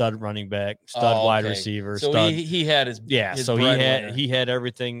had stud running back, stud wide receiver. So stud, he had his so he had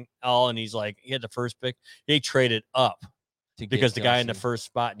everything all, and he had the first pick. He traded up because the guy in the first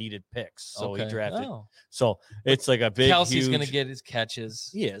spot needed picks, so he drafted. Oh. So it's like a big. Kelce's going to get his catches.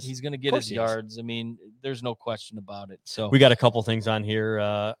 He is. He's going to get his yards. I mean, there's no question about it. So we got a couple things on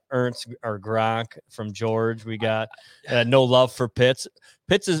here. Ernst or Gronk from George. We got no love for Pitts.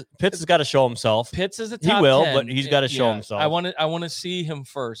 Pitts has got to show himself. Pitts is a top He will, 10. but he's got to show himself. I want to see him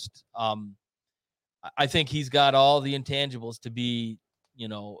first. I think he's got all the intangibles to be,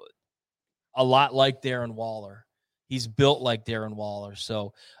 a lot like Darren Waller. He's built like Darren Waller.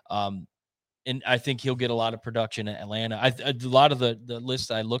 So, and I think he'll get a lot of production in Atlanta. A lot of the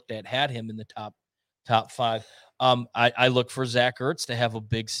lists I looked at had him in the top 5. I look for Zach Ertz to have a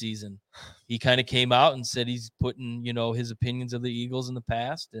big season. He kind of came out and said he's putting, his opinions of the Eagles in the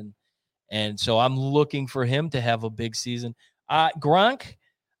past, And so I'm looking for him to have a big season. Gronk,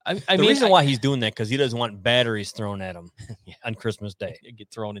 The reason why he's doing that because he doesn't want batteries thrown at him on Christmas Day.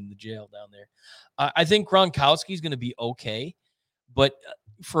 Get thrown in the jail down there. I think Gronkowski's going to be okay, but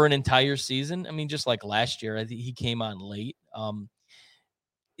for an entire season, I mean, just like last year, I think he came on late.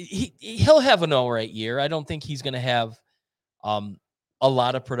 He'll have an all right year. I don't think he's going to have a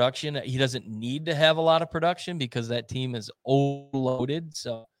lot of production. He doesn't need to have a lot of production because that team is overloaded.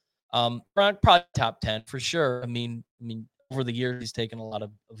 So probably top 10 for sure. I mean, over the years, he's taken a lot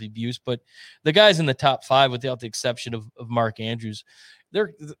of abuse, but the guys in the top 5, without the exception of Mark Andrews,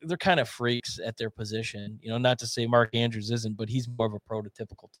 they're kind of freaks at their position. Not to say Mark Andrews isn't, but he's more of a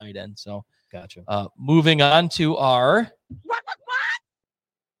prototypical tight end. So gotcha. Moving on to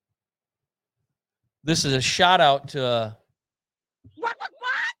this is a shout out to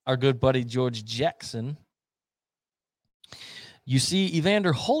our good buddy George Jackson. You see,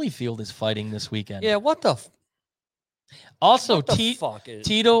 Evander Holyfield is fighting this weekend. Yeah, what the Also, fuck is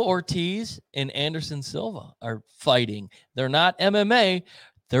Tito Ortiz and Anderson Silva are fighting. They're not MMA,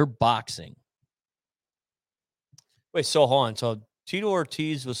 they're boxing. Wait, so hold on. So Tito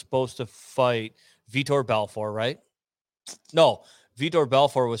Ortiz was supposed to fight Vitor Belfort, right? No, Vitor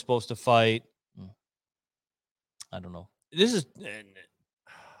Belfort was supposed to fight. I don't know. This is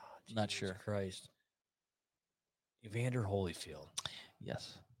not sure. Christ. Evander Holyfield.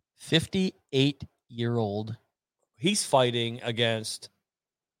 Yes. 58-year-old. He's fighting against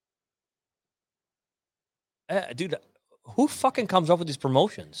dude, who fucking comes up with these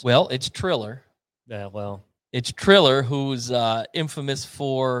promotions? Well, it's Triller. Yeah, well. It's Triller, who's infamous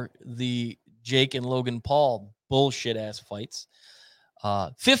for the Jake and Logan Paul bullshit ass fights.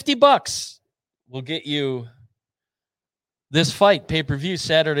 $50 will get you this fight, pay-per-view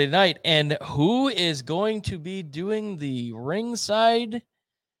Saturday night. And who is going to be doing the ringside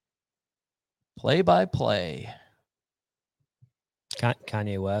play-by-play?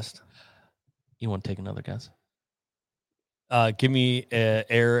 Kanye West. You want to take another guess? Give me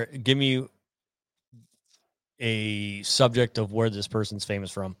a subject of where this person's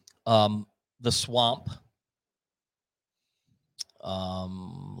famous from. The Swamp.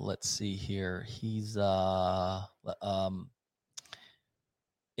 Let's see here. He's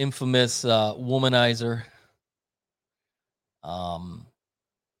infamous womanizer.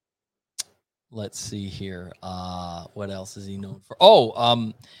 Let's see here. What else is he known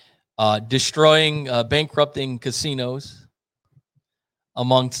for? Destroying, bankrupting casinos,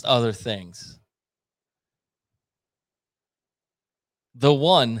 amongst other things. The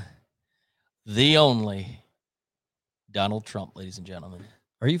one, the only, Donald Trump, ladies and gentlemen.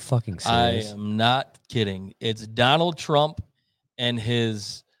 Are you fucking serious? I am not kidding. It's Donald Trump and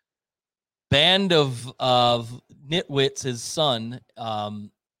his band of nitwits, his son,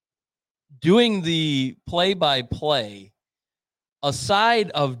 doing the play-by-play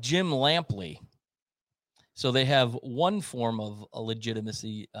aside of Jim Lampley. So they have one form of a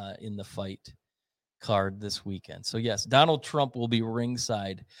legitimacy in the fight card this weekend. So yes, Donald Trump will be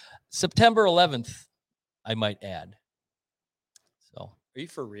ringside September 11th, I might add. So are you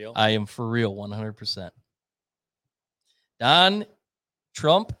for real? I am for real, 100%. Don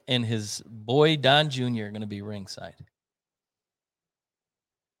Trump and his boy Don Jr. are going to be ringside.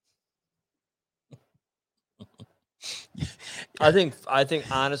 I think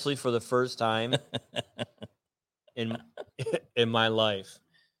honestly, for the first time in my life,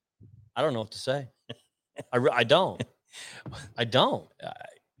 I don't know what to say. I don't.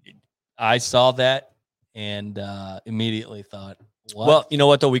 I saw that and immediately thought, what? Well, you know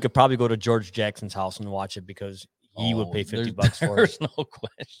what though? We could probably go to George Jackson's house and watch it because he would pay $50 for it. There's no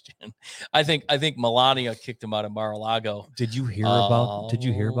question. I think Melania kicked him out of Mar-a-Lago. Did you hear about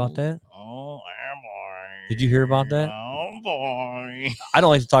that? Oh, boy. Did you hear about that? Oh boy. I don't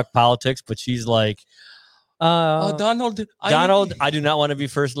like to talk politics, but she's like, Donald, I do not want to be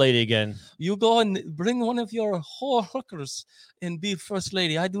first lady again. You go and bring one of your whore hookers and be first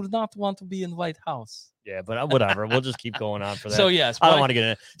lady. I do not want to be in White House. Yeah, but whatever. We'll just keep going on for that. So yes, I don't want to get in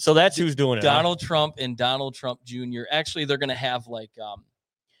it. So that's who's doing it. Donald Trump and Donald Trump Jr. Actually, they're going to have like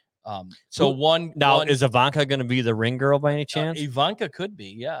is Ivanka going to be the ring girl by any chance? Ivanka could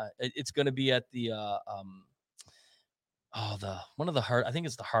be. Yeah, it's going to be at the I think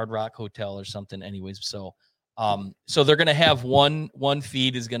it's the Hard Rock Hotel or something. Anyways, so they're going to have one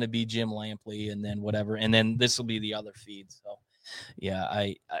feed is going to be Jim Lampley and then whatever, and then this will be the other feed. So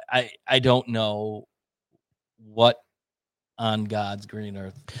yeah, I don't know what on God's green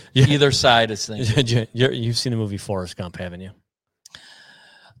earth either side is thinking. You've seen the movie Forrest Gump, haven't you?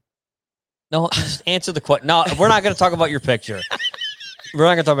 No, just answer the question. No, we're not going to talk about your picture. We're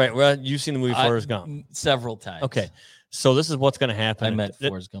not gonna talk about. Well, you've seen the movie Forrest Gump several times. Okay, so this is what's gonna happen. I met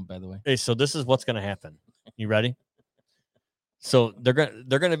Forrest Gump, by the way. Hey, so this is what's gonna happen. You ready? So they're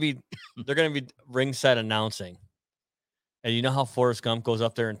gonna be ringside announcing, and you know how Forrest Gump goes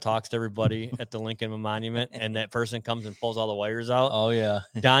up there and talks to everybody at the Lincoln Monument, and that person comes and pulls all the wires out. Oh yeah,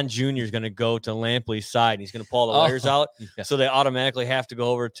 Don Jr. is gonna go to Lampley's side. And he's gonna pull all the wires out, yeah. so they automatically have to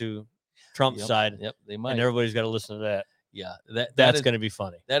go over to Trump's side. Yep, they might. And everybody's got to listen to that. Yeah, that's going to be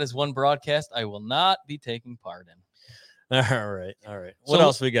funny. That is one broadcast I will not be taking part in. All right. What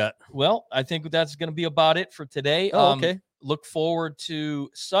else we got? Well, I think that's going to be about it for today. Oh, okay. Look forward to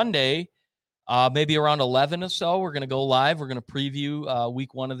Sunday, maybe around 11 or so. We're going to go live. We're going to preview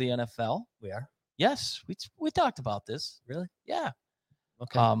week 1 of the NFL. We are? Yes, we talked about this. Really? Yeah.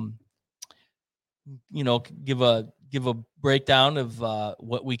 Okay. Give a breakdown of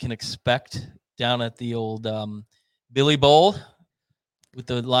what we can expect down at the old Billy Bowl with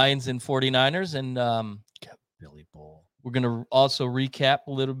the Lions and 49ers. And Billy Bowl. We're going to also recap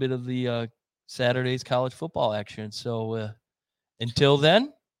a little bit of the Saturday's college football action. So until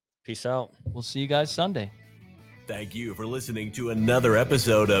then, peace out. We'll see you guys Sunday. Thank you for listening to another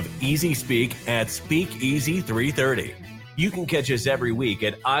episode of Easy Speak at Speakeasy 330. You can catch us every week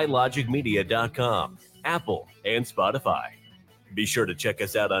at ilogicmedia.com, Apple, and Spotify. Be sure to check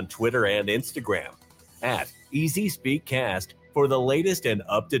us out on Twitter and Instagram at Easy Speak Cast for the latest and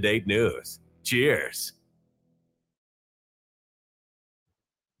up-to-date news. Cheers.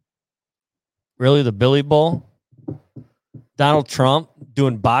 Really, the Billy Bowl? Donald Trump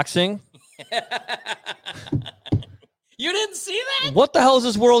doing boxing? You didn't see that? What the hell is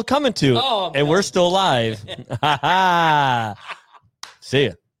this world coming to? Oh, and we're still alive. See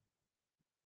ya.